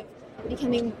Clary's sort of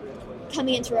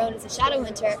coming into her own as a shadow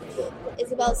hunter,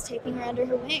 Isabel's taking her under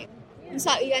her wing. You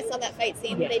guys saw that fight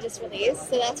scene that they just released,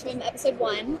 so that's from episode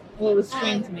 1. Well, it was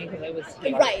strange to me because it was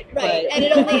here, right, but... and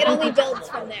it only builds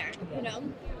from there, you know.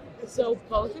 So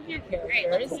both of your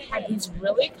characters have these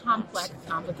really complex,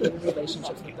 complicated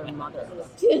relationships with their mothers,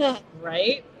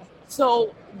 right?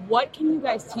 So what can you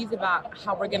guys tease about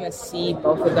how we're going to see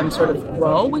both of them sort of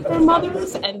grow with their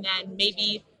mothers, and then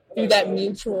maybe through that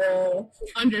mutual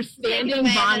understanding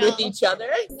bond with each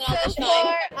other? So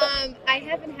far, I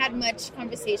haven't had much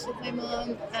conversation with my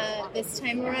mom this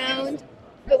time around.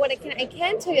 But what I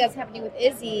can tell you that's happening with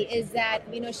Izzy is that,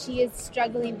 you know, she is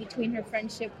struggling between her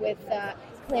friendship with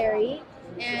Clary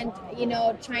and, you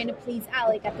know, trying to please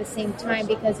Alec at the same time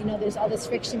because, you know, there's all this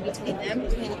friction between them.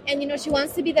 And, you know, she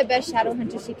wants to be the best shadow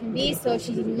hunter she can be, so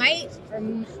she may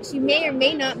or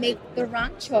may not make the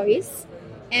wrong choice,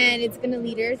 and it's going to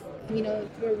lead her, you know,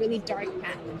 through a really dark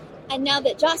path. And now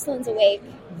that Jocelyn's awake,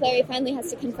 Clary finally has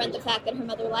to confront the fact that her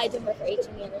mother lied to her for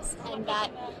 18 years and that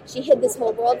she hid this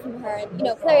whole world from her. And, you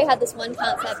know, Clary had this one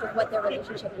concept of what their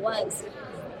relationship was.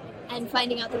 And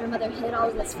finding out that her mother hid all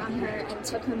of this from her and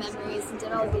took her memories and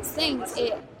did all of these things,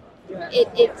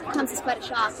 it comes as quite a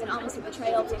shock and almost a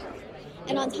betrayal to her.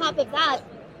 And on top of that,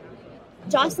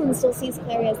 Jocelyn still sees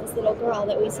Clary as this little girl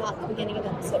that we saw at the beginning of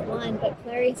episode 1, but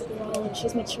Clary's a girl and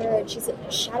she's matured. She's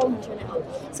a shadow hunter now.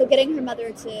 So getting her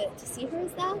mother to see her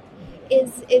as that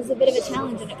is a bit of a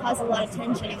challenge, and it causes a lot of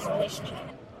tension in the relationship.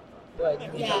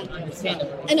 Yeah.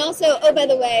 Understandable. And also, oh, by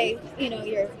the way, you know,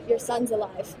 your son's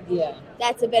alive. Yeah.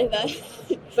 That's a bit of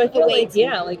a But I feel weight.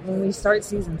 like when we start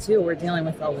season 2, we're dealing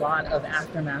with a lot of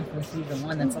aftermath from season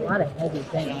 1. That's a lot of heavy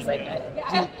things.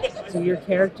 Like, do your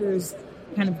characters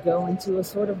kind of go into a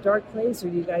sort of dark place, or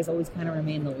do you guys always kind of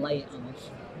remain the light on the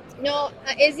show? No,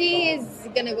 Izzy is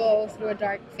going to go through a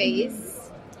dark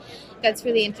phase. That's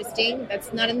really interesting.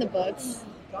 That's not in the books.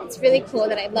 It's really cool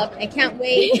that I love it. I can't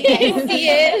wait to see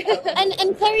it.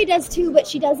 And Clary does too, but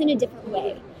she does in a different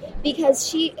way. Because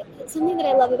something that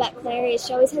I love about Clary is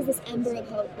she always has this ember of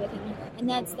hope within her. And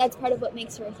that's part of what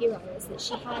makes her a hero, is that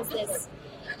she has this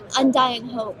undying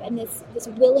hope and this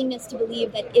willingness to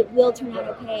believe that it will turn out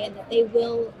okay and that they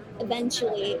will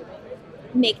eventually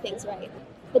make things right.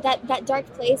 But that dark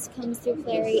place comes through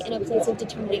Clary in a place of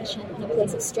determination, in a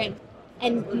place of strength.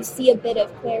 And you see a bit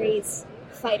of Clary's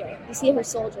fighter. You see her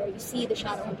soldier. You see the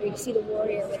shadow hunter. You see the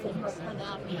warrior within her come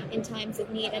out in times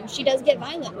of need. And she does get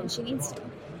violent when she needs to.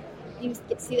 You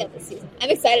get to see that this season. I'm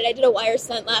excited. I did a wire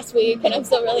stunt last week, and I'm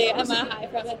on a high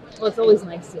from it. Well, it's always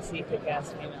nice to see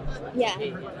kick-ass females. Yeah.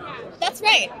 That's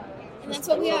right. And that's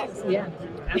what we are. Yeah,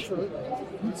 absolutely.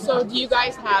 So do you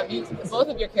guys both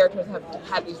of your characters have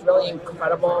had these really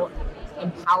incredible,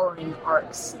 empowering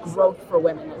arcs, growth for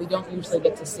women that we don't usually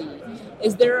get to see.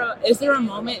 Is there a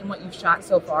moment in what you've shot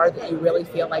so far that you really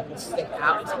feel like will stick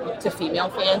out to female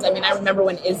fans? I mean, I remember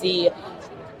when Izzy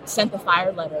sent the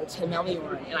fire letter to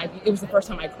Meliorn, and it was the first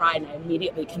time I cried, and I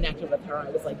immediately connected with her. I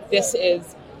was like,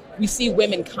 we see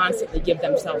women constantly give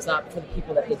themselves up for the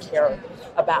people that they care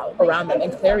about around them.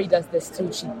 And Clary does this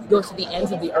too. She goes to the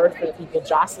ends of the earth for the people.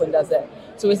 Jocelyn does it.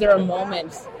 So is there a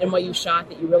moment in what you shot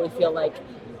that you really feel like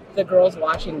the girls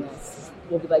watching this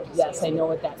will be like, yes, I know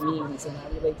what that means, and I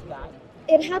relate to that?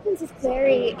 It happens with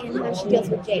Clary in how she deals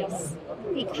with Jace,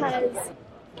 because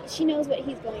she knows what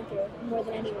he's going through more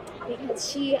than anyone,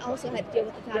 because she also had to deal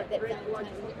with the fact that Valentine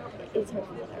is her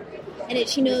father. And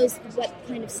she knows what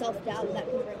kind of self-doubt that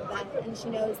can bring about, and she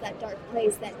knows that dark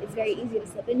place that is very easy to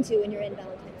slip into when you're in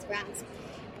Valentine's grasp.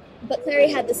 But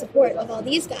Clary had the support of all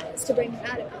these guys to bring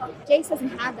her out of it. Jace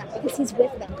doesn't have that because he's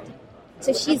with Valentine.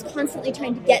 So she's constantly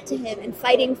trying to get to him and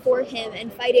fighting for him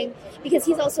and fighting, because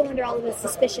he's also under all of this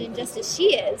suspicion, just as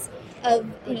she is, of,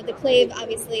 you know, the Clave,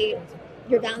 obviously,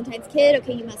 you're Valentine's kid,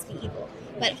 okay, you must be evil.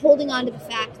 But holding on to the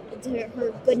fact, to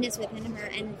her goodness within her,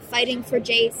 and fighting for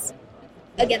Jace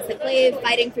against the Clave,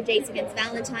 fighting for Jace against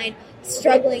Valentine,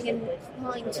 struggling and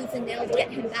clawing tooth and nail to get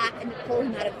him back and to pull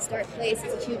him out of this dark place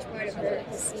is a huge part of her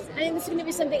this season. I think this is going to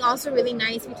be something also really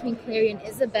nice between Clary and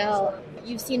Isabel.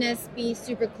 You've seen us be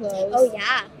super close. Oh,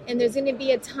 yeah. And there's going to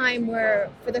be a time where,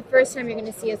 for the first time, you're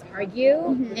going to see us argue.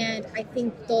 Mm-hmm. And I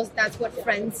think that's what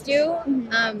friends do.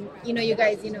 Mm-hmm. You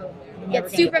guys,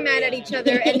 get super mad at each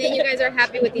other, and then you guys are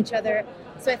happy with each other.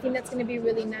 So I think that's going to be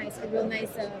really nice, a real nice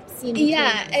scene.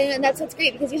 Yeah, and that's what's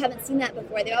great, because you haven't seen that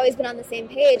before. They've always been on the same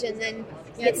page, and then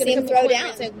you get to see them throw down.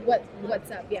 It's like,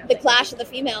 what's up? Yeah. The clash of the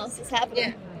females is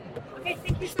happening. Yeah. Okay,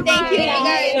 thank you so much. Thank you,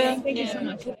 guys. Thank you so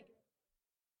much.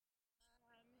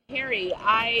 Harry,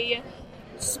 I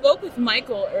spoke with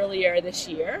Michael earlier this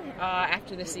year,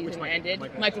 after the season ended.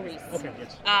 Michael Reese. Okay,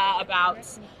 yes.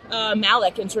 About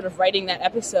Malik and sort of writing that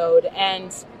episode.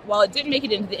 And while it didn't make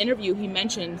it into the interview, he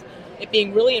mentioned it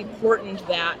being really important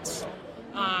that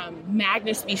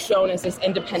Magnus be shown as this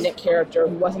independent character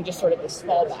who wasn't just sort of this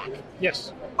fallback.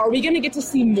 Yes. Are we going to get to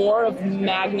see more of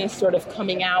Magnus sort of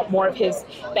coming out, more of his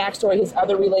backstory, his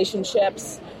other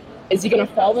relationships? Is he going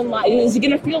to fall in line? Is he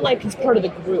going to feel like he's part of the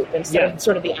group instead of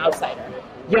sort of the outsider?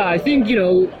 Yeah, I think,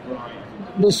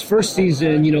 this first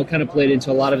season, kind of played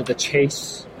into a lot of the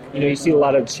chase. You see a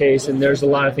lot of chase, and there's a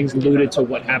lot of things alluded to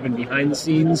what happened behind the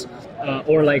scenes,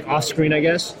 or like off screen, I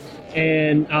guess.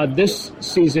 And this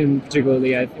season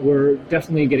particularly, we're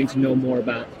definitely getting to know more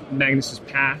about Magnus's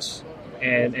past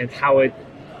and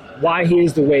why he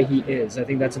is the way he is. I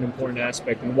think that's an important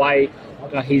aspect, and why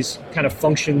he's kind of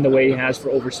functioned the way he has for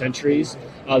over centuries.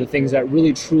 The things that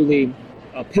really, truly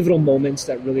pivotal moments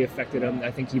that really affected him.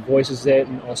 I think he voices it,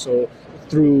 and also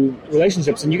through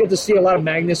relationships. And you get to see a lot of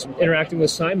Magnus interacting with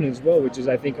Simon as well, which is,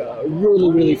 I think, really,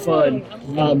 really fun.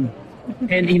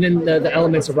 And even the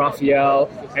elements of Raphael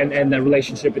and the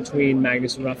relationship between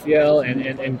Magnus and Raphael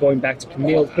and going back to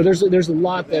Camille. But there's a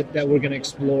lot that we're going to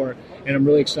explore, and I'm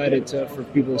really excited for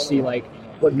people to see like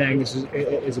what Magnus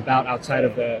is about outside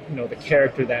of the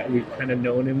character that we've kind of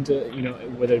known him to,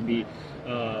 whether it be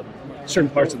certain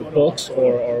parts of the books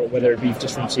or whether it be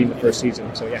just from seeing the first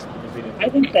season. So yeah. I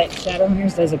think that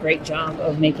Shadowhunters does a great job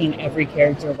of making every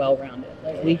character well-rounded.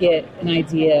 Like, we get an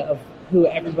idea of who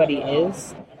everybody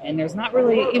is, and there's not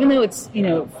really, even though it's,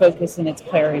 focused in its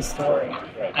Clary's story,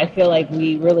 I feel like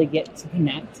we really get to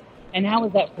connect. And how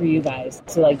was that for you guys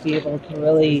to be able to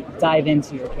really dive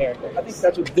into your characters? I think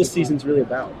that's what this season's really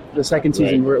about. The second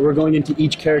season, we're going into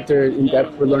each character in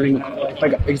depth. We're learning,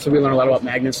 we learn a lot about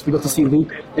Magnus. We get to see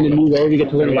Luke in a new way. We get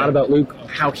to learn a lot about Luke,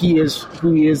 how he is,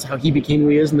 who he is, how he became who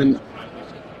he is, and then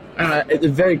it's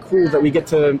very cool that we get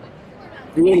to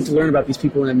learn about these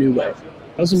people in a new way.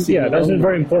 That was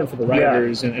very important for the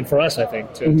writers and for us, I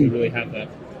think, to really have that.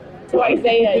 So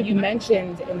Isaiah, you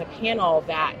mentioned in the panel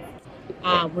that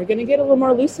we're going to get a little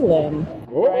more Lucilin,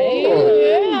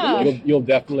 right? Yeah. You'll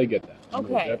definitely get that.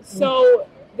 Okay, so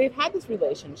they've had this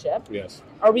relationship. Yes.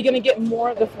 Are we going to get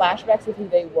more of the flashbacks of who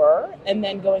they were? And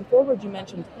then going forward, you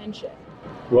mentioned tension.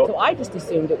 Well, so I just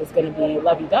assumed it was going to be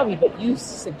lovey-dovey, but you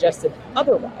suggested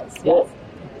otherwise. Yes? Well,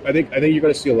 I think you're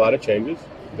going to see a lot of changes.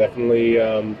 Definitely,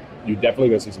 you're definitely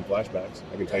going to see some flashbacks.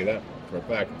 I can tell you that for a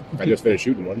fact. I just finished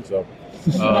shooting one, so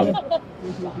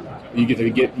you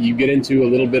get into a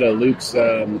little bit of Luke's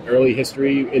early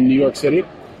history in New York City.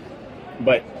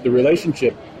 But the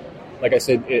relationship, like I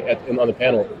said on the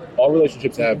panel, all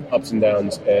relationships have ups and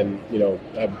downs, and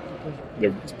have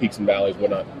their peaks and valleys,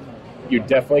 whatnot. You're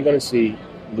definitely going to see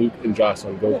Luke and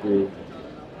Jocelyn go through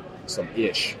some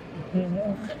ish,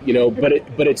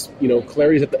 but it's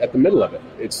Clary's at the middle of it.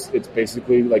 It's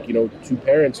basically like two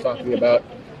parents talking about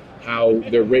how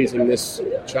they're raising this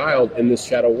child in this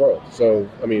shadow world. So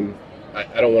I mean,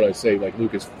 I don't want to say like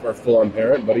Luke is a full-on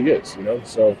parent, but he is.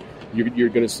 So you're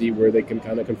going to see where they can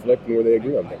kind of conflict and where they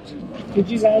agree on things. Did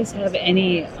you guys have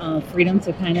any freedom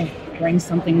to kind of bring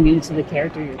something new to the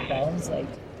character yourselves, like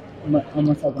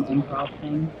almost like an improv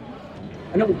thing?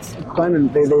 I know Simon,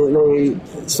 they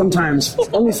sometimes,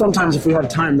 only sometimes if we have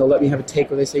time, they'll let me have a take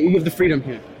where they say, you have the freedom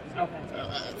here. Okay.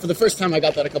 For the first time, I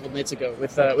got that a couple of nights ago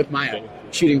with Maya,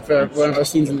 shooting for one of our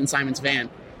scenes in Simon's van,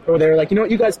 where they were like,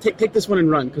 you guys take this one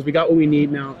and run, because we got what we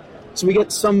need now. So we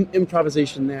get some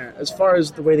improvisation there. As far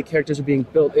as the way the characters are being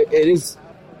built, it's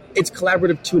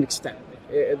collaborative to an extent.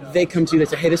 They come to you, they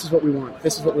say, hey, this is what we want,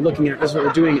 this is what we're looking at, this is what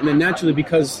we're doing, and then naturally,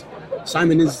 because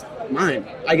Simon is mine,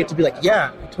 I get to be like,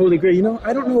 yeah, I totally agree.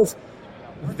 I don't know if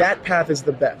that path is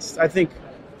the best. I think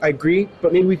I agree,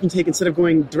 but maybe we can take, instead of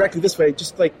going directly this way,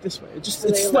 just like this way. It's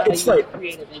slight. It's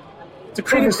a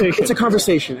conversation. It's a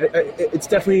conversation. It's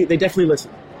definitely, they definitely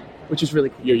listen, which is really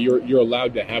cool. You're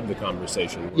allowed to have the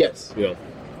conversation. Yes.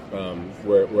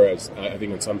 Whereas I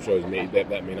think in some shows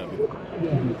that may not be.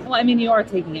 Well, I mean, you are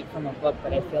taking it from a book,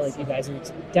 but I feel like you guys are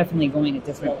definitely going a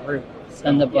different route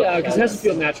than the book. Yeah, because it has to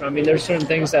feel natural. I mean, there's certain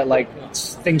things that, like,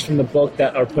 things from the book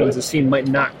that are put into the scene might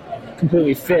not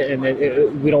completely fit, and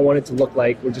we don't want it to look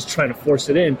like we're just trying to force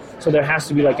it in. So there has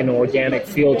to be, like, an organic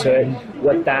feel to it,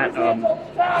 what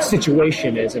that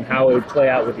situation is and how it would play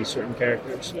out with these certain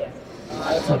characters. Yeah.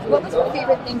 What was your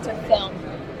favorite thing to film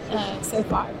so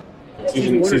far?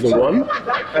 Season one?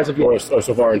 As of yet. Or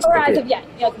so far in season 2? Or as of yet,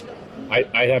 yeah.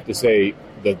 I have to say,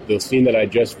 the scene that I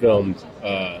just filmed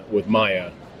with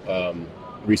Maya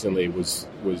recently was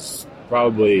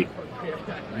probably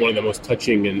one of the most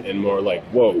touching and more like,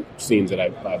 whoa, scenes that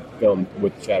I've filmed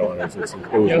with Shadowhunters.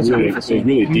 It was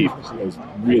really deep. It was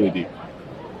really deep.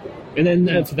 And then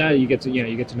after that, you get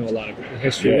to know a lot of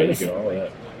history. Yeah, you get all of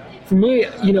that. for me,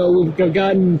 we've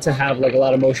gotten to have like a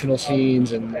lot of emotional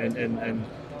scenes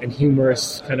and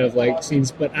humorous kind of like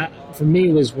scenes, but for me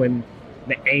it was when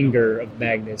the anger of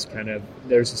Magnus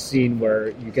there's a scene where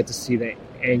you get to see the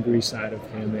angry side of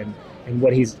him and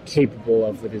what he's capable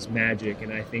of with his magic,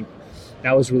 and I think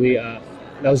that was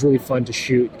really fun to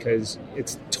shoot because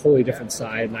it's a totally different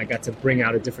side, and I got to bring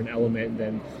out a different element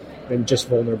than just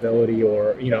vulnerability,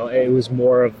 or it was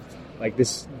more of like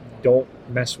this. Don't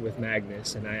mess with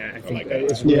Magnus, and I think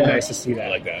it's really nice to see that. I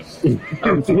like that.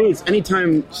 For me, it's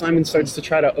anytime Simon starts to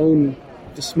try to own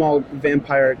the small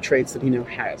vampire traits that he now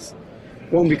has.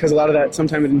 One, because a lot of that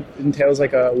sometimes entails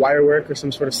like a wire work or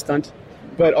some sort of stunt,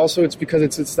 but also it's because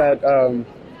it's that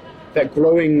that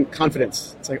growing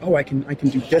confidence. It's like, oh, I can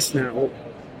do this now. Oh,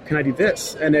 can I do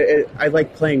this? And I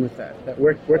like playing with that.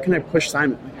 Where can I push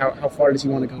Simon? Like how far does he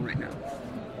want to go right now?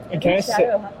 And can I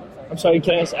say? I'm sorry,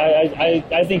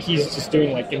 I think he's just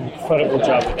doing like an incredible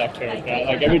job with that character.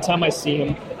 Like every time I see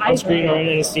him on screen or in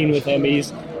a scene with him,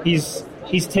 he's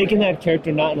taken that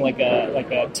character not in like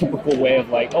a typical way of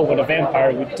like, what a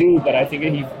vampire would do, but I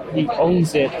think he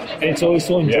owns it, and it's always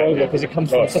so enjoyable because it comes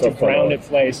from such a grounded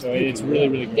place. So it's really,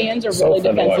 really good. Fans are really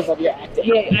defensive of your acting.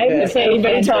 Yeah, I would say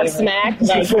anybody talks smack,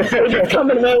 like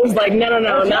coming to me was like, no,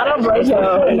 not on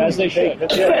Rojo. As they should.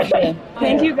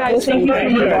 Thank you guys.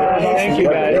 Thank you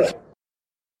guys.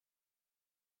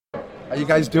 How you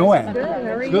guys doing? Good. How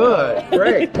are you? Good.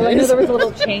 Great. Well, I know there was a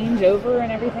little changeover and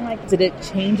everything. Like, did it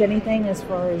change anything as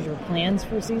far as your plans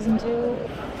for season 2?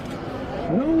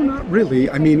 No, not really.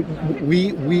 I mean,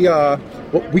 we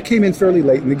came in fairly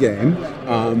late in the game,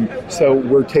 so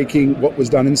we're taking what was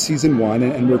done in season 1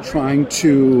 and we're trying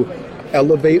to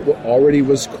elevate what already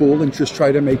was cool and just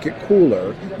try to make it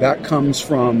cooler. That comes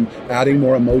from adding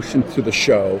more emotion to the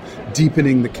show,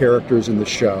 deepening the characters in the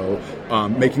show,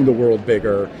 making the world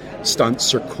bigger.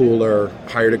 Stunts are cooler,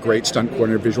 hired a great stunt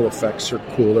coordinator, visual effects are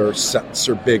cooler, sets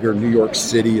are bigger, New York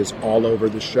City is all over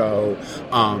the show.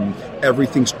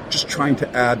 Everything's just trying to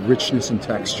add richness and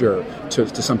texture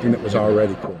to something that was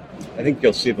already cool. I think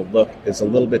you'll see the look is a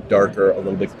little bit darker, a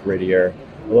little bit grittier,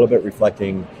 a little bit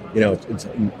reflecting, it's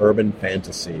an urban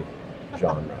fantasy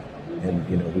genre. And,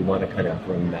 we want to kind of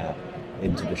bring that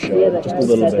into the show just a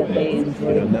little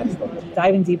bit.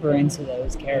 Diving deeper into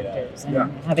those characters and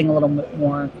having a little bit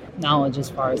more knowledge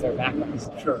as far as their backgrounds.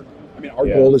 Sure. I mean, our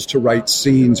goal is to write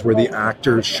scenes where the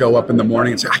actors show up in the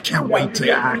morning and say, I can't wait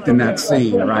to act in that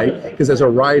scene, right? Because as a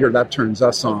writer, that turns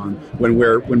us on when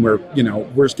we're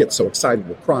we get so excited,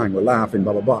 we're crying, we're laughing,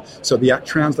 blah, blah, blah. So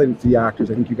translating to the actors,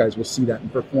 I think you guys will see that in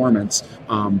performance.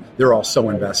 They're all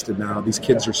so invested now. These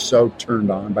kids are so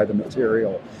turned on by the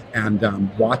material. And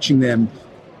watching them,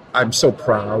 I'm so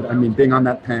proud. I mean, being on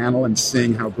that panel and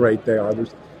seeing how great they are,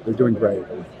 they're doing great.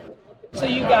 So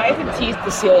you guys have teased the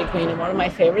Sealy Queen, and one of my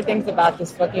favorite things about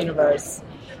this book universe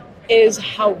is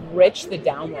how rich the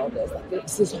Downworld is. Like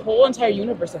it's this whole entire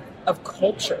universe of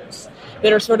cultures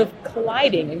that are sort of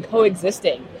colliding and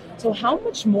coexisting. So how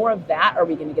much more of that are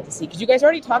we going to get to see? Because you guys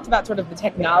already talked about sort of the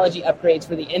technology upgrades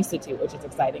for the Institute, which is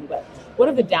exciting, but what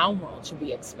of the Downworld should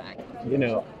we expect?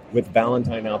 With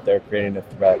Valentine out there creating a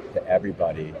threat to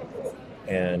everybody,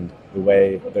 and the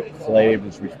way that Clave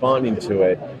is responding to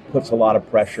it puts a lot of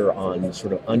pressure on the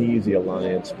sort of uneasy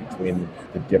alliance between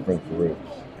the different groups.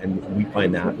 And we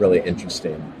find that really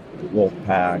interesting. The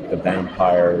Wolfpack, the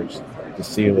vampires, the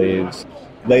Sealies.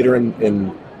 Later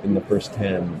in the first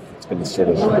 10, it's going to sort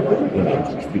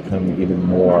of become even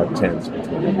more tense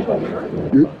between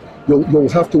everybody. You'll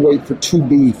have to wait for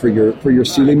 2B for your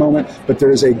Sealy moment, but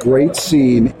there is a great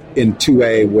scene in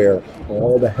 2A where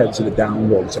all the heads of the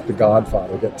Downworld, except the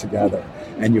Godfather, get together,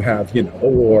 and you have the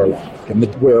Warlock and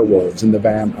the werewolves and the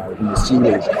vampires and the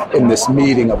Sealies in this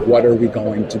meeting of what are we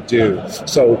going to do.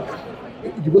 So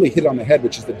you really hit on the head,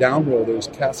 which is the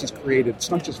Downworlders. Cassie's created,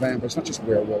 it's not just vampires, it's not just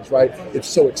werewolves, right? It's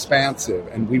so expansive,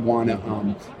 and we want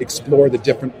to explore the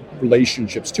different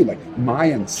relationships too, like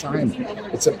Maya and Simon.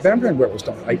 It's a vampire and werewolves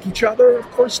don't like each other, of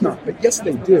course not, but yes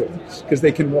they do, because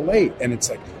they can relate. And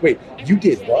it's like, wait, you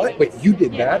did what? Wait, you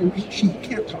did that? And he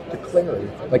can't talk to Clary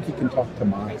like he can talk to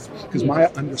Maya, because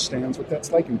Maya understands what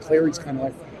that's like, and Clary's kind of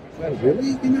like, well,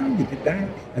 really? You did that?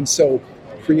 And so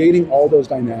creating all those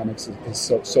dynamics is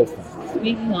so fun.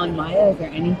 Speaking on Maya, is there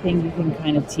anything you can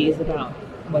kind of tease about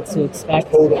what to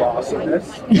expect? Total awesomeness.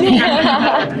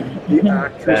 The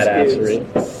actress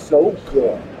is so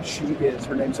good.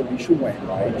 her name's Alicia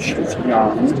Wainwright. She's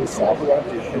young. We saw her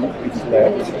audition. We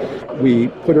flipped. We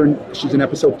put her in, she's in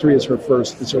episode 3 as her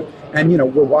first. And,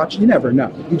 we're watching, you never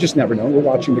know. You just never know. We're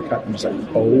watching the cut and it's like,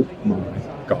 oh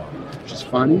my God. She's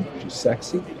funny, she's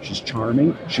sexy, she's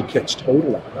charming, she kicks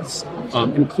total ass,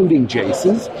 including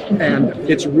Jace's, and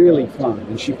it's really fun.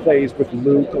 And she plays with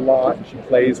Luke a lot, and she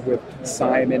plays with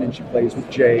Simon, and she plays with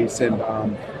Jace,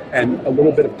 and a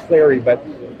little bit of Clary, but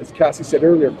as Cassie said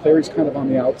earlier, Clary's kind of on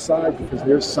the outside because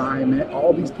there's Simon,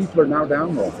 all these people are now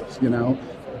downloaders,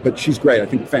 but she's great. I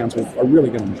think fans are really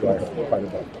going to enjoy her quite a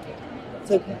bit.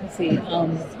 So Cassie,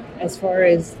 as far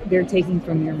as they're taking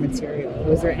from your material,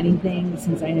 was there anything,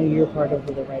 since I know you're part of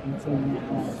the writing team now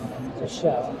on the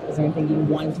show, is there anything you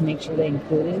wanted to make sure they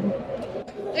included?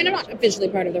 And I'm not officially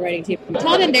part of the writing team.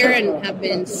 Todd and Darren have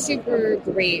been super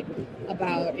great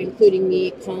about including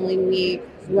me, calling me,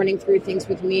 running through things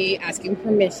with me, asking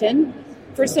permission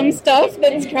for some stuff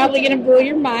that's probably going to blow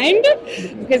your mind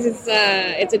because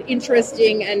it's an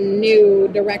interesting and new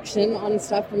direction on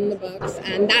stuff from the books,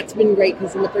 and that's been great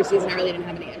because in the first season I really didn't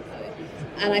have any input,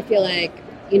 and I feel like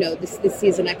this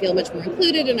season I feel much more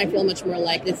included, and I feel much more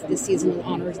like this season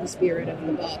honors the spirit of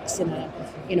the books in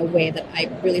a way that I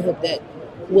really hope that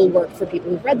will work for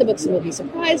people who've read the books and will be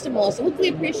surprised and will also hopefully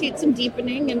appreciate some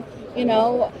deepening and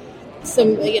some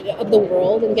of the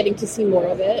world and getting to see more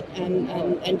of it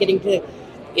and getting to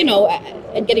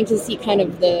and getting to see kind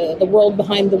of the world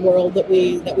behind the world that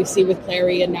we see with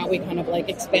Clary, and now we kind of like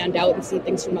expand out and see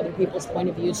things from other people's point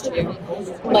of views too.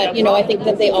 But I think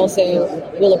that they also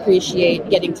will appreciate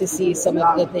getting to see some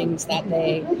of the things that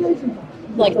they,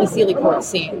 like the Sealy Court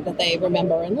scene, that they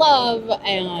remember and love,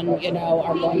 and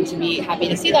are going to be happy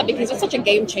to see that because it's such a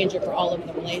game changer for all of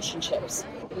the relationships.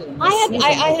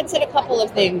 I had said a couple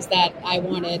of things that I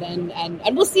wanted,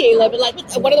 and we'll see. Like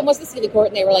one of them was the Sealy Court,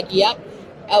 and they were like, "Yep."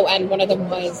 Oh, and one of them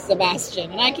was Sebastian,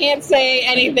 and I can't say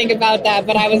anything about that,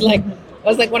 but I was like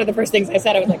one of the first things I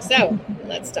said. I was like, "So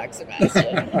let's talk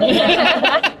Sebastian,"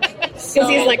 because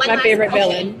he's like my favorite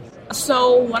villain.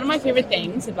 So one of my favorite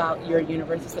things about your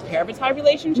universe is the Parabatai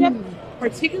relationship,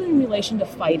 particularly in relation to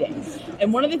fighting.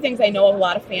 And one of the things I know a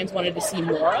lot of fans wanted to see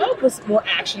more of was more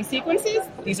action sequences.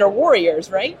 These are warriors,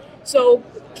 right? So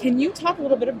can you talk a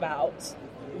little bit about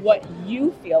what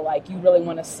you feel like you really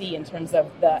want to see in terms of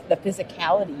the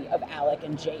physicality of Alec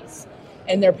and Jace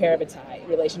and their Parabatai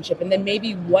relationship, and then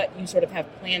maybe what you sort of have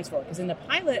plans for? Because in the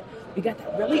pilot, we got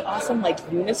that really awesome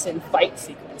unison fight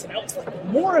sequence, and I was like,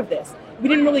 more of this. We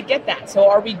didn't really get that. So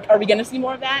are we going to see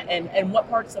more of that? And what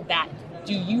parts of that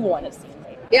do you want to see?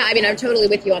 Yeah, I mean, I'm totally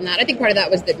with you on that. I think part of that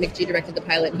was that Nick G directed the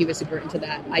pilot, and he was super into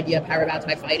that idea of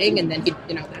Parabatai fighting, and then you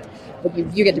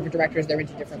get different directors, they're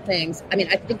into different things. I mean,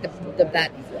 I think that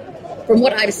from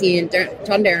what I've seen, Todd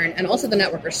and Darren, and also the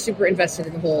network, are super invested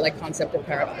in the whole concept of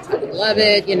Parabatai. They love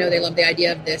it. They love the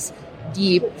idea of this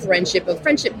deep friendship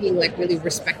being really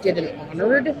respected and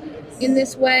honored in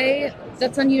this way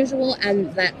that's unusual.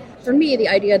 And that, for me, the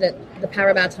idea that the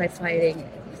Parabatai fighting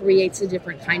creates a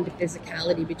different kind of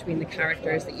physicality between the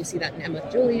characters, that you see that in Emma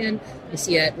with Julian, you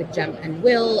see it with Jem and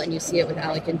Will, and you see it with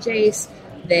Alec and Jace.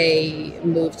 They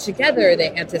move together,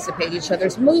 they anticipate each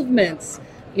other's movements,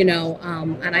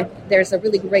 and there's a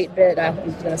really great bit, I'm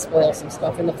going to spoil some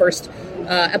stuff, in the first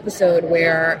episode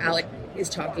where Alec is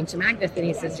talking to Magnus and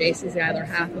he says, Jace is the other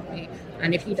half of me,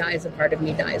 and if he dies, a part of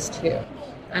me dies too.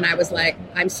 And I was like,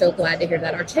 I'm so glad to hear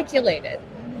that articulated,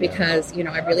 because,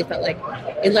 I really felt like,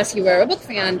 unless you were a book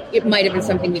fan, it might have been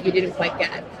something that you didn't quite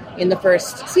get in the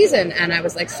first season. And I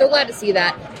was like, so glad to see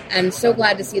that, and so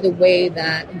glad to see the way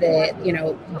that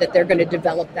that they're going to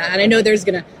develop that. And I know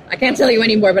I can't tell you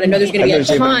anymore, but I know there's going to be a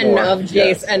ton of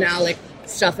Jace and Alec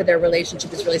stuff in their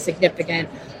relationship is really significant.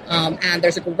 And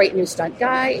there's a great new stunt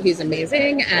guy. He's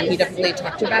amazing, and he definitely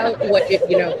talked about what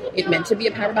it meant to be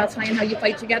a Parabatai and how you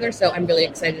fight together. So I'm really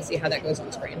excited to see how that goes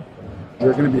on screen.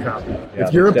 You're going to be happy. Yeah,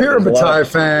 if you're a Parabatai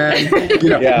fan,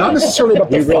 not necessarily about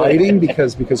the fighting,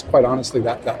 because quite honestly,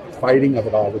 that fighting of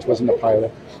it all, which wasn't a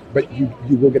pilot, but you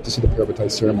will get to see the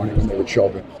Parabatai ceremony when they were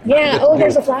children. Yeah.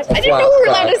 There's a flash. I didn't know we were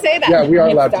allowed to say that. Yeah, we are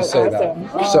allowed to say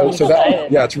that. So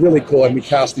that, it's really cool, and we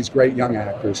cast these great young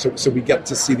actors. So we get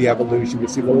to see the evolution. We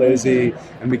see the Lizzie,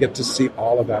 and we get to see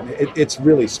all of that. It's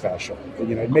really special. It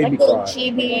made me cry.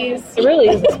 Chibis. It really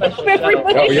is a special show.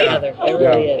 Oh yeah, it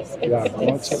really is.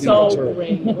 It's so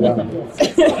great. Yeah.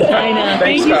 I know.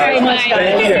 Thank you very much,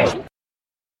 guys.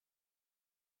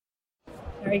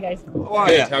 How are you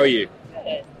guys? How are you?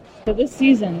 So this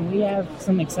season, we have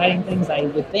some exciting things, I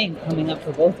would think, coming up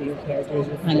for both of your characters.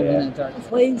 You're kind of in a dark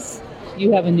place.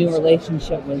 You have a new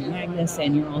relationship with Magnus,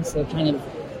 and you're also kind of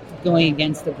going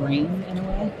against the grain in a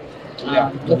way.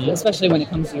 especially when it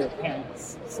comes to your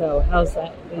parents. So how's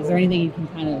that? Is there anything you can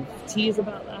kind of tease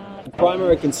about that? The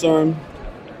primary concern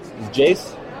is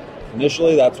Jace.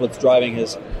 Initially, that's what's driving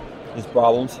his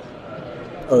problems,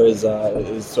 or his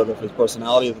sort of his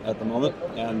personality at the moment.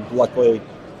 And luckily,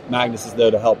 Magnus is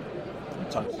there to help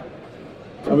at times.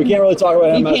 And we can't really talk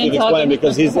about him as we've explained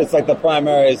because it's like the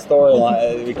primary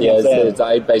storyline. We can't say it.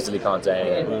 I basically can't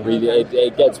say anything. Really,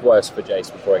 it gets worse for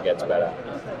Jace before it gets better.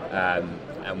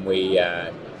 And we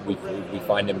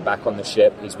find him back on the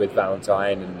ship. He's with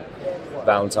Valentine, and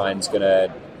Valentine's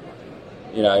gonna,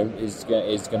 is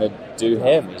gonna do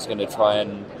him. He's gonna try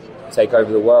and take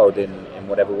over the world in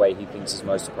whatever way he thinks is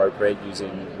most appropriate,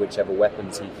 using whichever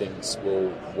weapons he thinks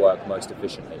will work most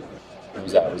efficiently.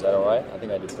 Was that all right? I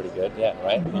think I did pretty good. Yeah,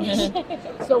 right?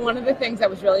 So one of the things that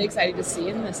was really exciting to see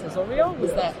in the sizzle reel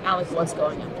was that Alec was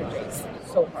going after Jace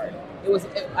so hard.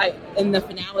 In the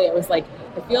finale, it was like,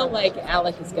 I feel like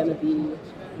Alec is going to be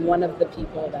one of the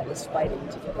people that is fighting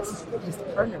to get his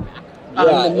partner back.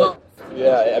 I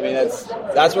mean,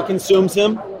 that's what consumes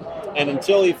him. And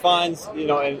until he finds,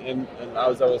 and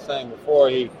as I was saying before,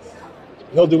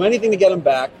 he'll do anything to get him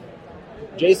back.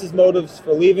 Jace's motives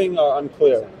for leaving are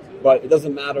unclear. But it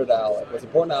doesn't matter to Alec. What's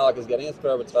important to Alec is getting his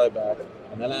Parabatai back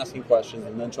and then asking questions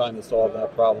and then trying to solve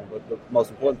that problem. But the most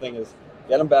important thing is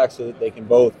get them back so that they can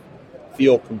both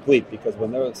feel complete. Because when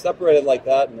they're separated like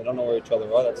that and they don't know where each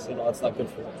other are, that's not good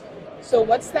for them. So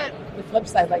what's the flip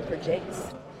side like for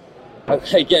Jace?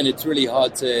 Again, it's really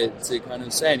hard to kind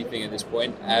of say anything at this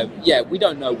point. We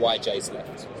don't know why Jace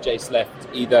left. Jace left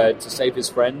either to save his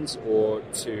friends or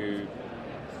to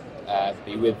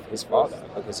be with his father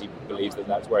because he believes that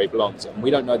that's where he belongs, and we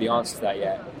don't know the answer to that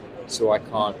yet, so I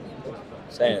can't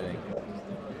say anything.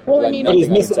 Well, I mean, he's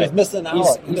missing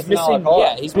Alec. He's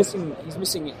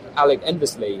missing Alec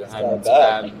endlessly, and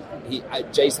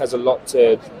Jace has a lot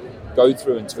to go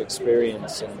through and to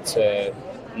experience and to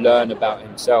learn about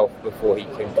himself before he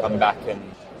can come back and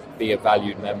be a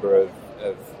valued member of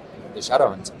the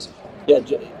Shadowhunters. Yeah,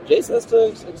 Jace has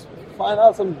to find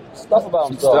out some stuff about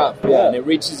himself. Yeah, and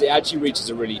it actually reaches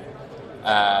a really,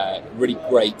 really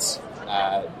great,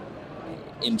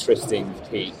 interesting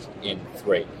peak in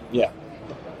 3. Yeah,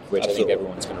 which I think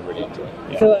everyone's going to really enjoy.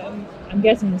 Yeah. So I'm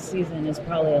guessing this season is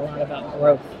probably a lot about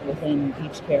growth within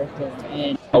each character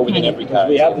and within every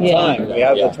character. We have the time. We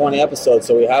have the 20 episodes,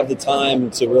 so we have the time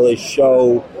to really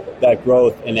show that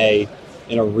growth in a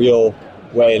real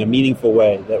way, in a meaningful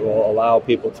way that will allow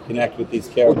people to connect with these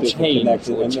characters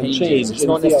and change. It's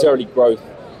not necessarily growth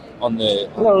on the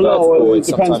vertical.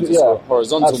 Sometimes it's a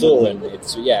horizontal movement.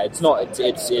 It's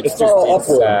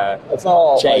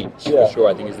all change for sure.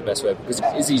 I think is the best way, because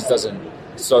Izzy's doesn't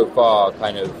so far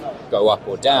kind of go up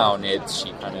or down.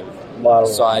 She kind of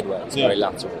sideways, very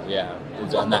lateral.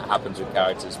 And that happens with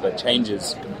characters. But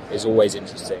changes is always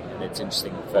interesting, and it's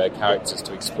interesting for characters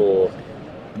to explore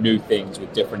new things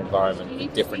with different environment,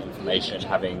 with different information,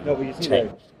 having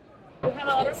change. We have a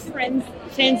lot of friends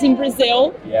in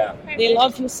Brazil. Yeah. They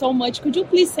love you so much. Could you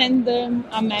please send them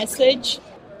a message?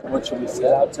 What should we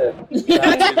set out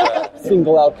to?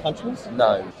 Single out countries?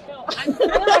 No.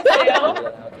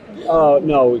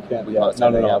 No, we can't. No,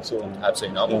 absolutely not.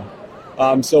 Absolutely not.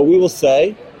 Yeah. So we will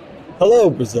say, hello,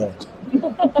 Brazil.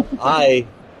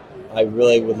 I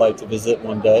really would like to visit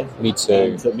one day. Me too.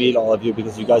 And to meet all of you,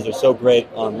 because you guys are so great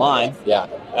online. Yeah.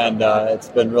 And it's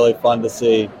been really fun to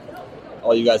see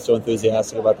all you guys so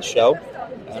enthusiastic about the show.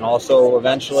 And also,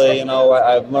 eventually,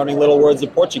 I'm learning little words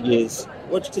of Portuguese,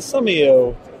 which to some of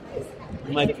you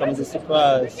might come as a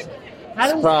surprise. How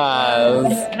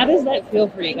does that feel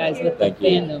for you guys with the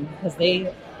fandom? Because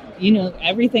they,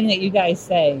 everything that you guys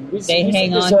say, they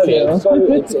hang on to.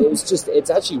 So it's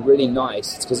actually really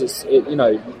nice because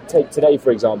take today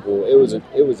for example. It was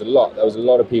a lot. There was a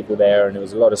lot of people there, and there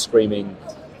was a lot of screaming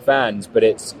fans. But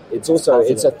it's also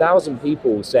 1,000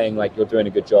 people saying like, you're doing a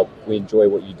good job. We enjoy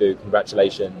what you do.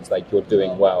 Congratulations, like you're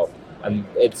doing well. And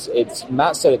it's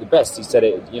Matt said it the best. He said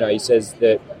it. He says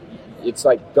that it's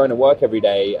like going to work every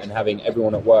day and having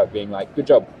everyone at work being like, good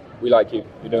job, we like you,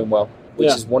 you're doing well, which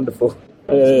is wonderful.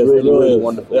 It's really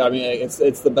wonderful. Yeah, I mean, it's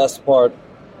the best part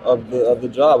of the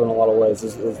job in a lot of ways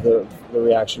is the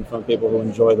reaction from people who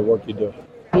enjoy the work you do.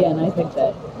 Yeah, and I think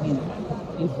that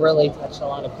you've really touched a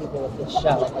lot of people with this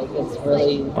show. Like it's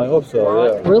really, I hope so.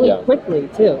 Yeah, really quickly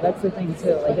too. That's the thing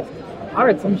too. Like it's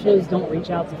hard. Some shows don't reach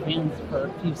out to fans for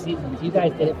a few seasons. You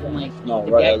guys did it from like the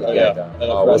get-go.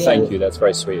 Oh, well, thank you. That's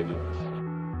very sweet of you.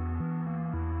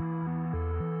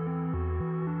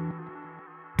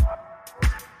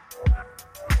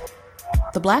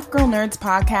 The Black Girl Nerds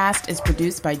podcast is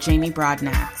produced by Jamie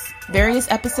Broadnax.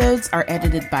 Various episodes are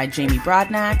edited by Jamie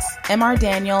Broadnax, M.R.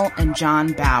 Daniel, and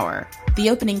John Bauer. The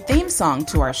opening theme song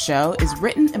to our show is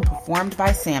written and performed by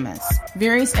Samus.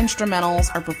 Various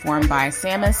instrumentals are performed by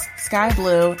Samus, Sky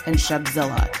Blue, and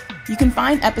Shubzilla. You can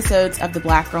find episodes of the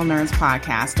Black Girl Nerds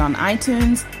podcast on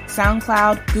iTunes,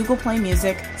 SoundCloud, Google Play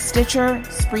Music, Stitcher,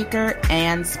 Spreaker,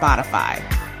 and Spotify.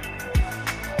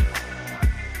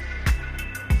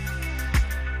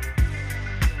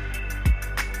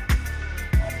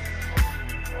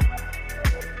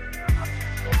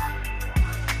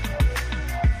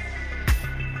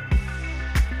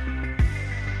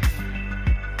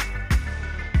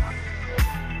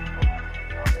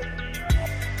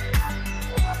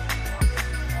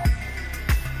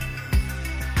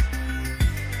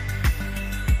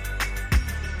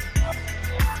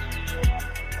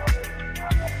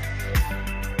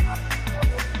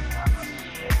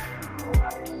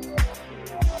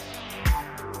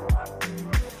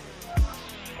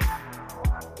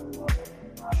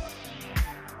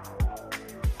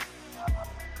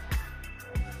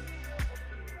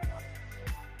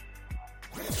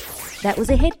 That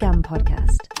was a HeadGum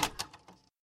podcast.